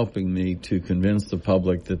members helping me to convince the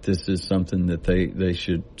public that this is something that they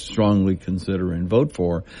should strongly consider and vote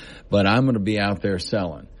for. But I'm going to be out there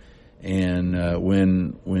selling. And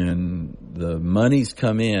when the monies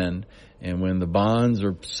come in and when the bonds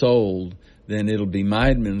are sold, then it'll be my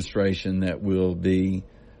administration that will be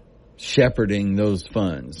shepherding those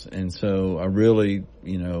funds. And so I really,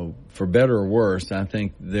 for better or worse, I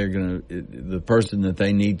think the person that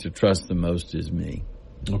they need to trust the most is me.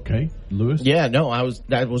 Okay. Lewis? Yeah, no,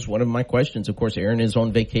 that was one of my questions. Of course, Erin is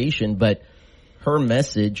on vacation, but her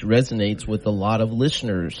message resonates with a lot of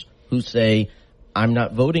listeners who say, I'm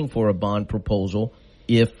not voting for a bond proposal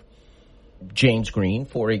if James Green,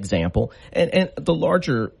 for example, and the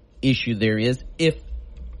larger issue there is if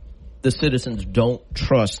the citizens don't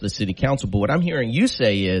trust the city council. But what I'm hearing you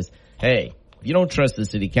say is, hey, if you don't trust the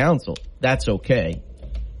city council, that's okay.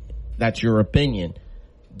 That's your opinion.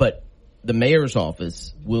 But the mayor's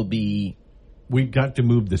office will be... We've got to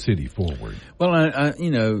move the city forward. Well,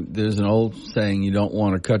 there's an old saying, you don't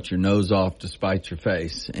want to cut your nose off to spite your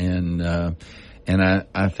face. And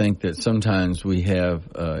I think that sometimes we have,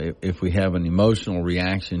 if we have an emotional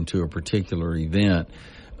reaction to a particular event,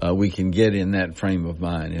 we can get in that frame of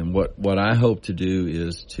mind. And what I hope to do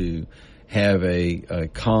is to have a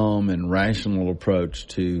calm and rational approach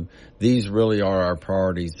to these really are our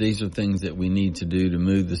priorities. These are things that we need to do to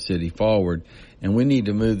move the city forward. And we need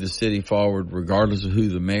to move the city forward regardless of who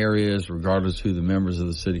the mayor is, regardless of who the members of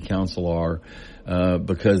the city council are,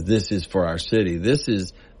 because this is for our city. This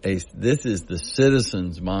is the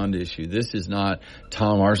citizens' bond issue. This is not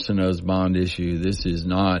Tom Arsenault's bond issue. This is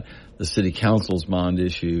not the city council's bond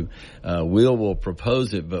issue. Will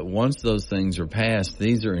propose it, but once those things are passed,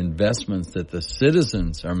 these are investments that the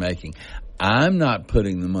citizens are making. I'm not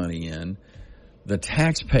putting the money in. The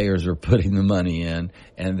taxpayers are putting the money in,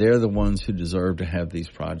 and they're the ones who deserve to have these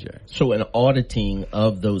projects. So an auditing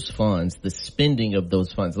of those funds, the spending of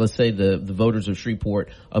those funds, let's say the voters of Shreveport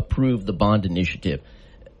approve the bond initiative.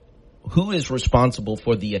 Who is responsible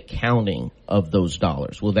for the accounting of those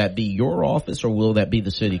dollars? Will that be your office, or will that be the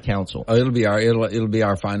city council? It'll be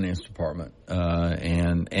our finance department,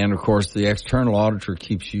 and of course the external auditor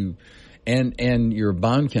keeps you, and your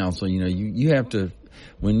bond counsel. You have to,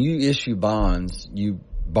 when you issue bonds, you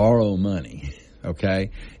borrow money, okay?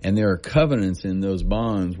 And there are covenants in those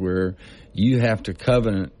bonds where you have to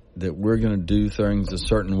covenant that we're going to do things a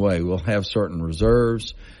certain way. We'll have certain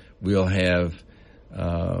reserves. We'll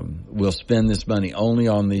spend this money only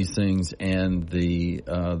on these things, and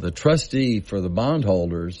the trustee for the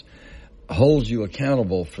bondholders holds you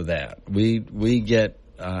accountable for that. We get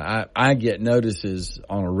I get notices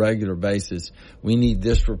on a regular basis. We need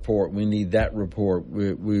this report. We need that report.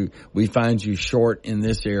 We find you short in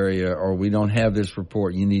this area, or we don't have this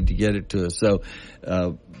report. You need to get it to us. So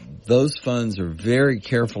those funds are very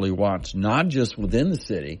carefully watched, not just within the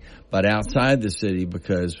city, but outside the city,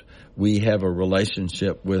 because we have a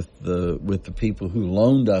relationship with the people who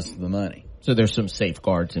loaned us the money. So there's some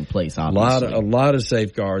safeguards in place, obviously. A lot of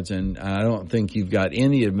safeguards, and I don't think you've got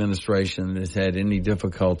any administration that's had any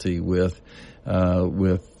difficulty with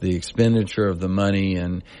the expenditure of the money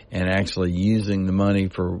and actually using the money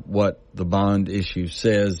for what the bond issue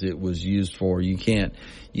says it was used for. You can't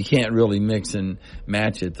really mix and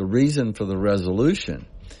match it. The reason for the resolution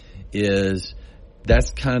is that's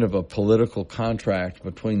kind of a political contract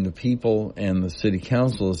between the people and the city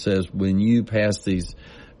council that says, when you pass these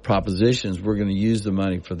propositions, we're going to use the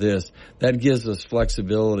money for this. That gives us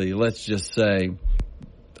flexibility. Let's just say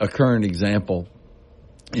a current example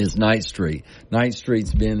is Ninth Street. Ninth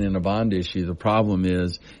Street's been in a bond issue. The problem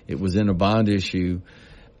is it was in a bond issue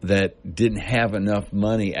that didn't have enough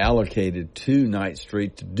money allocated to Ninth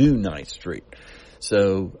Street to do Ninth Street.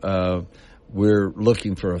 So we're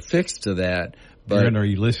looking for a fix to that. But Aaron, are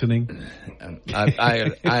you listening?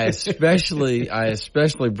 I especially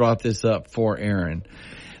brought this up for Aaron.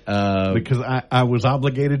 Because I was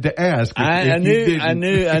obligated to ask. I knew, and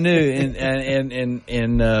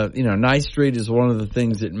Ninth Street is one of the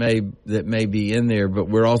things that may be in there, but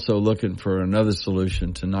we're also looking for another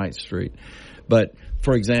solution to Ninth Street. But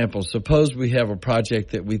for example, suppose we have a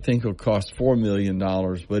project that we think will cost $4 million,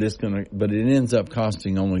 but it ends up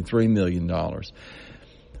costing only $3 million.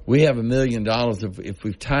 We have $1 million. If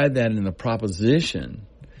we've tied that in the proposition,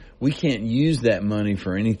 we can't use that money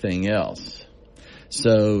for anything else.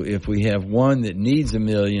 So if we have one that needs $1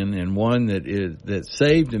 million and one that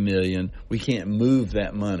saved $1 million, we can't move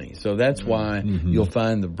that money. So that's why you'll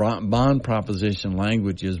find the bond proposition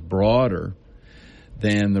language is broader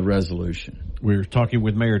than the resolution. We're talking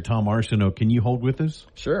with Mayor Tom Arsenault. Can you hold with us?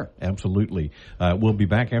 Sure. Absolutely. We'll be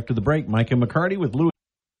back after the break. Mike and McCarty with Louis.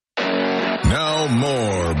 Now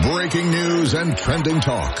more breaking news and trending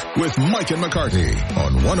talk with Mike and McCarty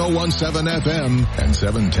on 101.7 FM and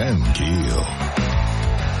 710 KEEL.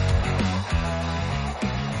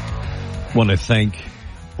 Want to thank,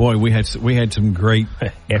 we had some great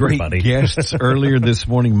guests earlier this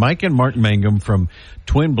morning. Mike and Mark Mangum from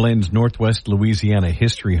Twin Blends, Northwest Louisiana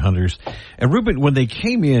History Hunters. And Ruben, when they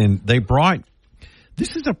came in, they brought,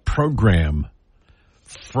 this is a program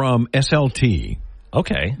from SLT.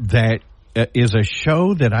 Okay. That is a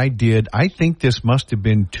show that I did. I think this must have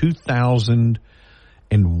been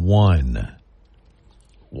 2001.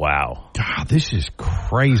 Wow. God, this is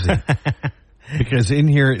crazy. Because in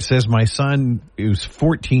here it says my son is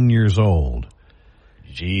 14 years old.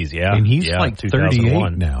 Jeez, yeah. And he's like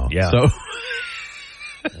 38 now. Yeah. So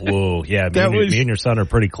whoa, yeah. Me and your son are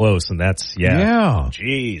pretty close, and that's, yeah.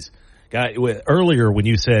 Jeez. God, earlier when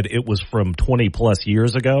you said it was from 20 plus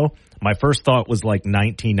years ago, my first thought was like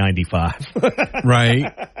 1995.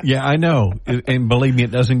 Right. Yeah, I know. And believe me,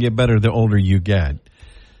 it doesn't get better the older you get.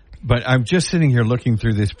 But I'm just sitting here looking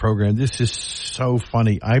through this program. This is so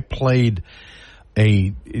funny. I played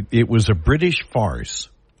it was a British farce.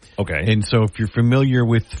 Okay. And so if you're familiar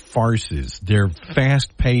with farces, they're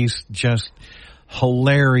fast-paced, just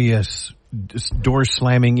hilarious, doors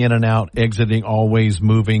slamming in and out, exiting, always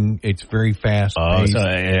moving. It's very fast-paced. So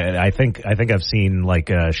I think I've seen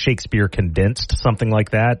like Shakespeare Condensed, something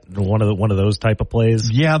like that. One of those type of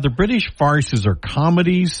plays. Yeah, the British farces are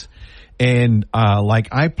comedies. And like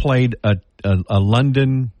I played a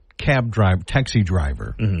London taxi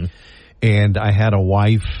driver, and I had a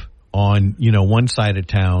wife on one side of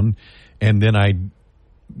town, and then I'd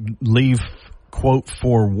leave quote,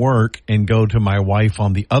 for work and go to my wife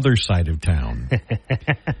on the other side of town.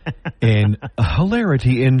 And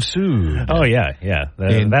hilarity ensued. Oh, yeah.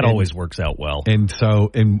 That always works out well. And so,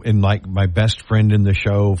 and like my best friend in the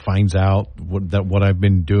show finds out what I've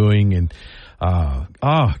been doing. And,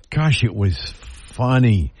 gosh, it was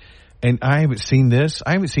funny. And I haven't seen this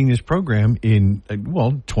program in,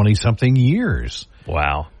 20-something years.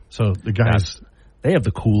 Wow. So the guys... They have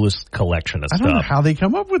the coolest collection of stuff. I don't know how they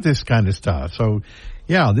come up with this kind of stuff. So,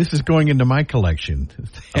 yeah, this is going into my collection.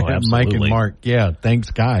 Oh, absolutely. Mike and Mark. Yeah,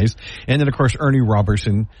 thanks, guys. And then, of course, Ernie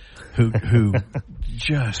Robertson, who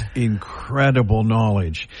just incredible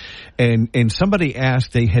knowledge. And somebody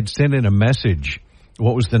asked, they had sent in a message,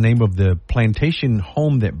 what was the name of the plantation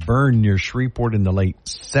home that burned near Shreveport in the late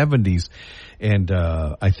 70s? And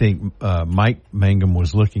I think Mike Mangum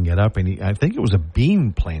was looking it up, and I think it was a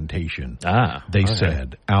bean plantation. They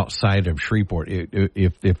said outside of Shreveport.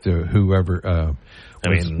 If whoever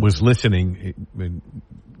was listening,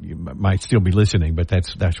 might still be listening, but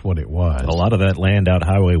that's what it was. A lot of that land out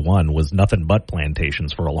Highway 1 was nothing but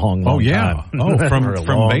plantations for a long time.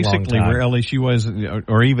 From basically where LSU was,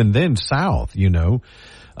 or even then south.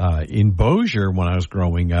 In Bossier when I was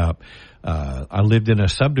growing up. I lived in a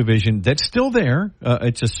subdivision that's still there.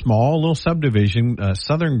 It's a small little subdivision,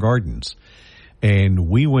 Southern Gardens. And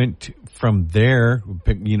we went from there,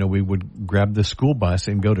 we would grab the school bus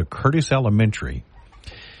and go to Curtis Elementary.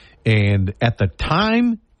 And at the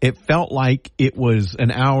time, it felt like it was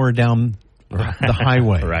an hour down the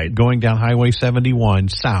highway, right. Going down Highway 71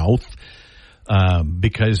 south.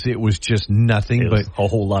 Because it was just nothing but a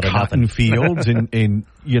whole lot of cotton nothing. fields and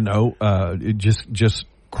just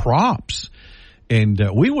crops. And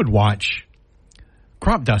we would watch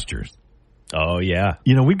crop dusters. Oh, yeah.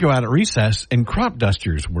 We'd go out at recess and crop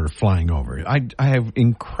dusters were flying over. I have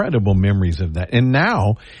incredible memories of that. And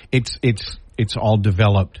now it's all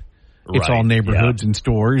developed. Right. It's all neighborhoods and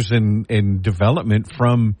stores and development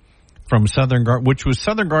from Southern Garden, which was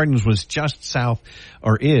Southern Gardens was just south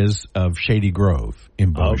or is of Shady Grove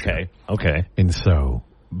in Bossier. Okay. And so,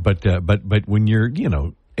 but when you're,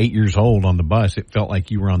 8 years old on the bus, it felt like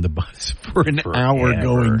you were on the bus for an hour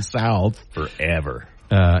going south. Forever.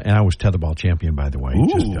 And I was tetherball champion, by the way.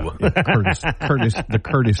 The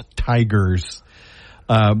Curtis Tigers.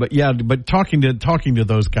 But talking to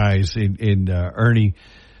those guys in Ernie,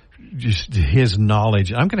 just his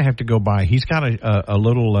knowledge. I'm going to have to go by. He's got a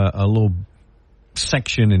little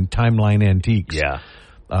section in Timeline Antiques. Yeah.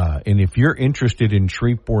 And if you're interested in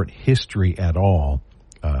Shreveport history at all,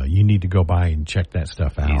 you need to go by and check that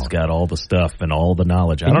stuff out. He's got all the stuff and all the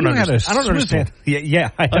knowledge. I don't understand.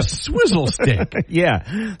 Yeah, I have a swizzle stick.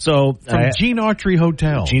 Yeah. So from Gene Autry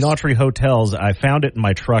Hotels. Gene Autry Hotels. I found it in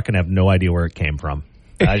my truck and have no idea where it came from.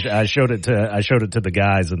 I showed it to the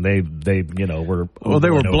guys and they were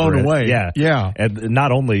they were blown away. Yeah. And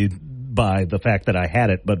not only by the fact that I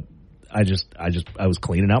had it, but I was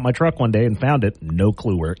cleaning out my truck one day and found it. No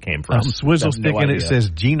clue where it came from. A swizzle stick and it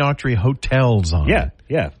says Gene Autry Hotels on it.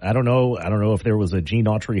 Yeah. I don't know if there was a Gene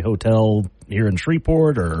Autry Hotel here in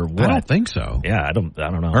Shreveport or what. I don't think so. Yeah, I don't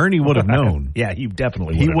know. Ernie would have known. Yeah, he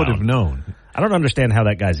definitely would have known. He would have known. I don't understand how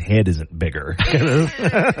that guy's head isn't bigger.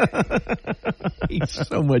 He's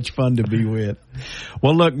so much fun to be with.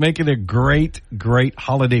 Well, look, make it a great, great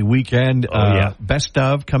holiday weekend. Best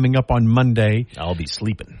of coming up on Monday. I'll be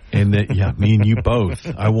sleeping. And me and you both.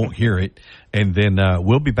 I won't hear it. And then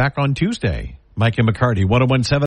we'll be back on Tuesday. Mike and McCarty, 101.7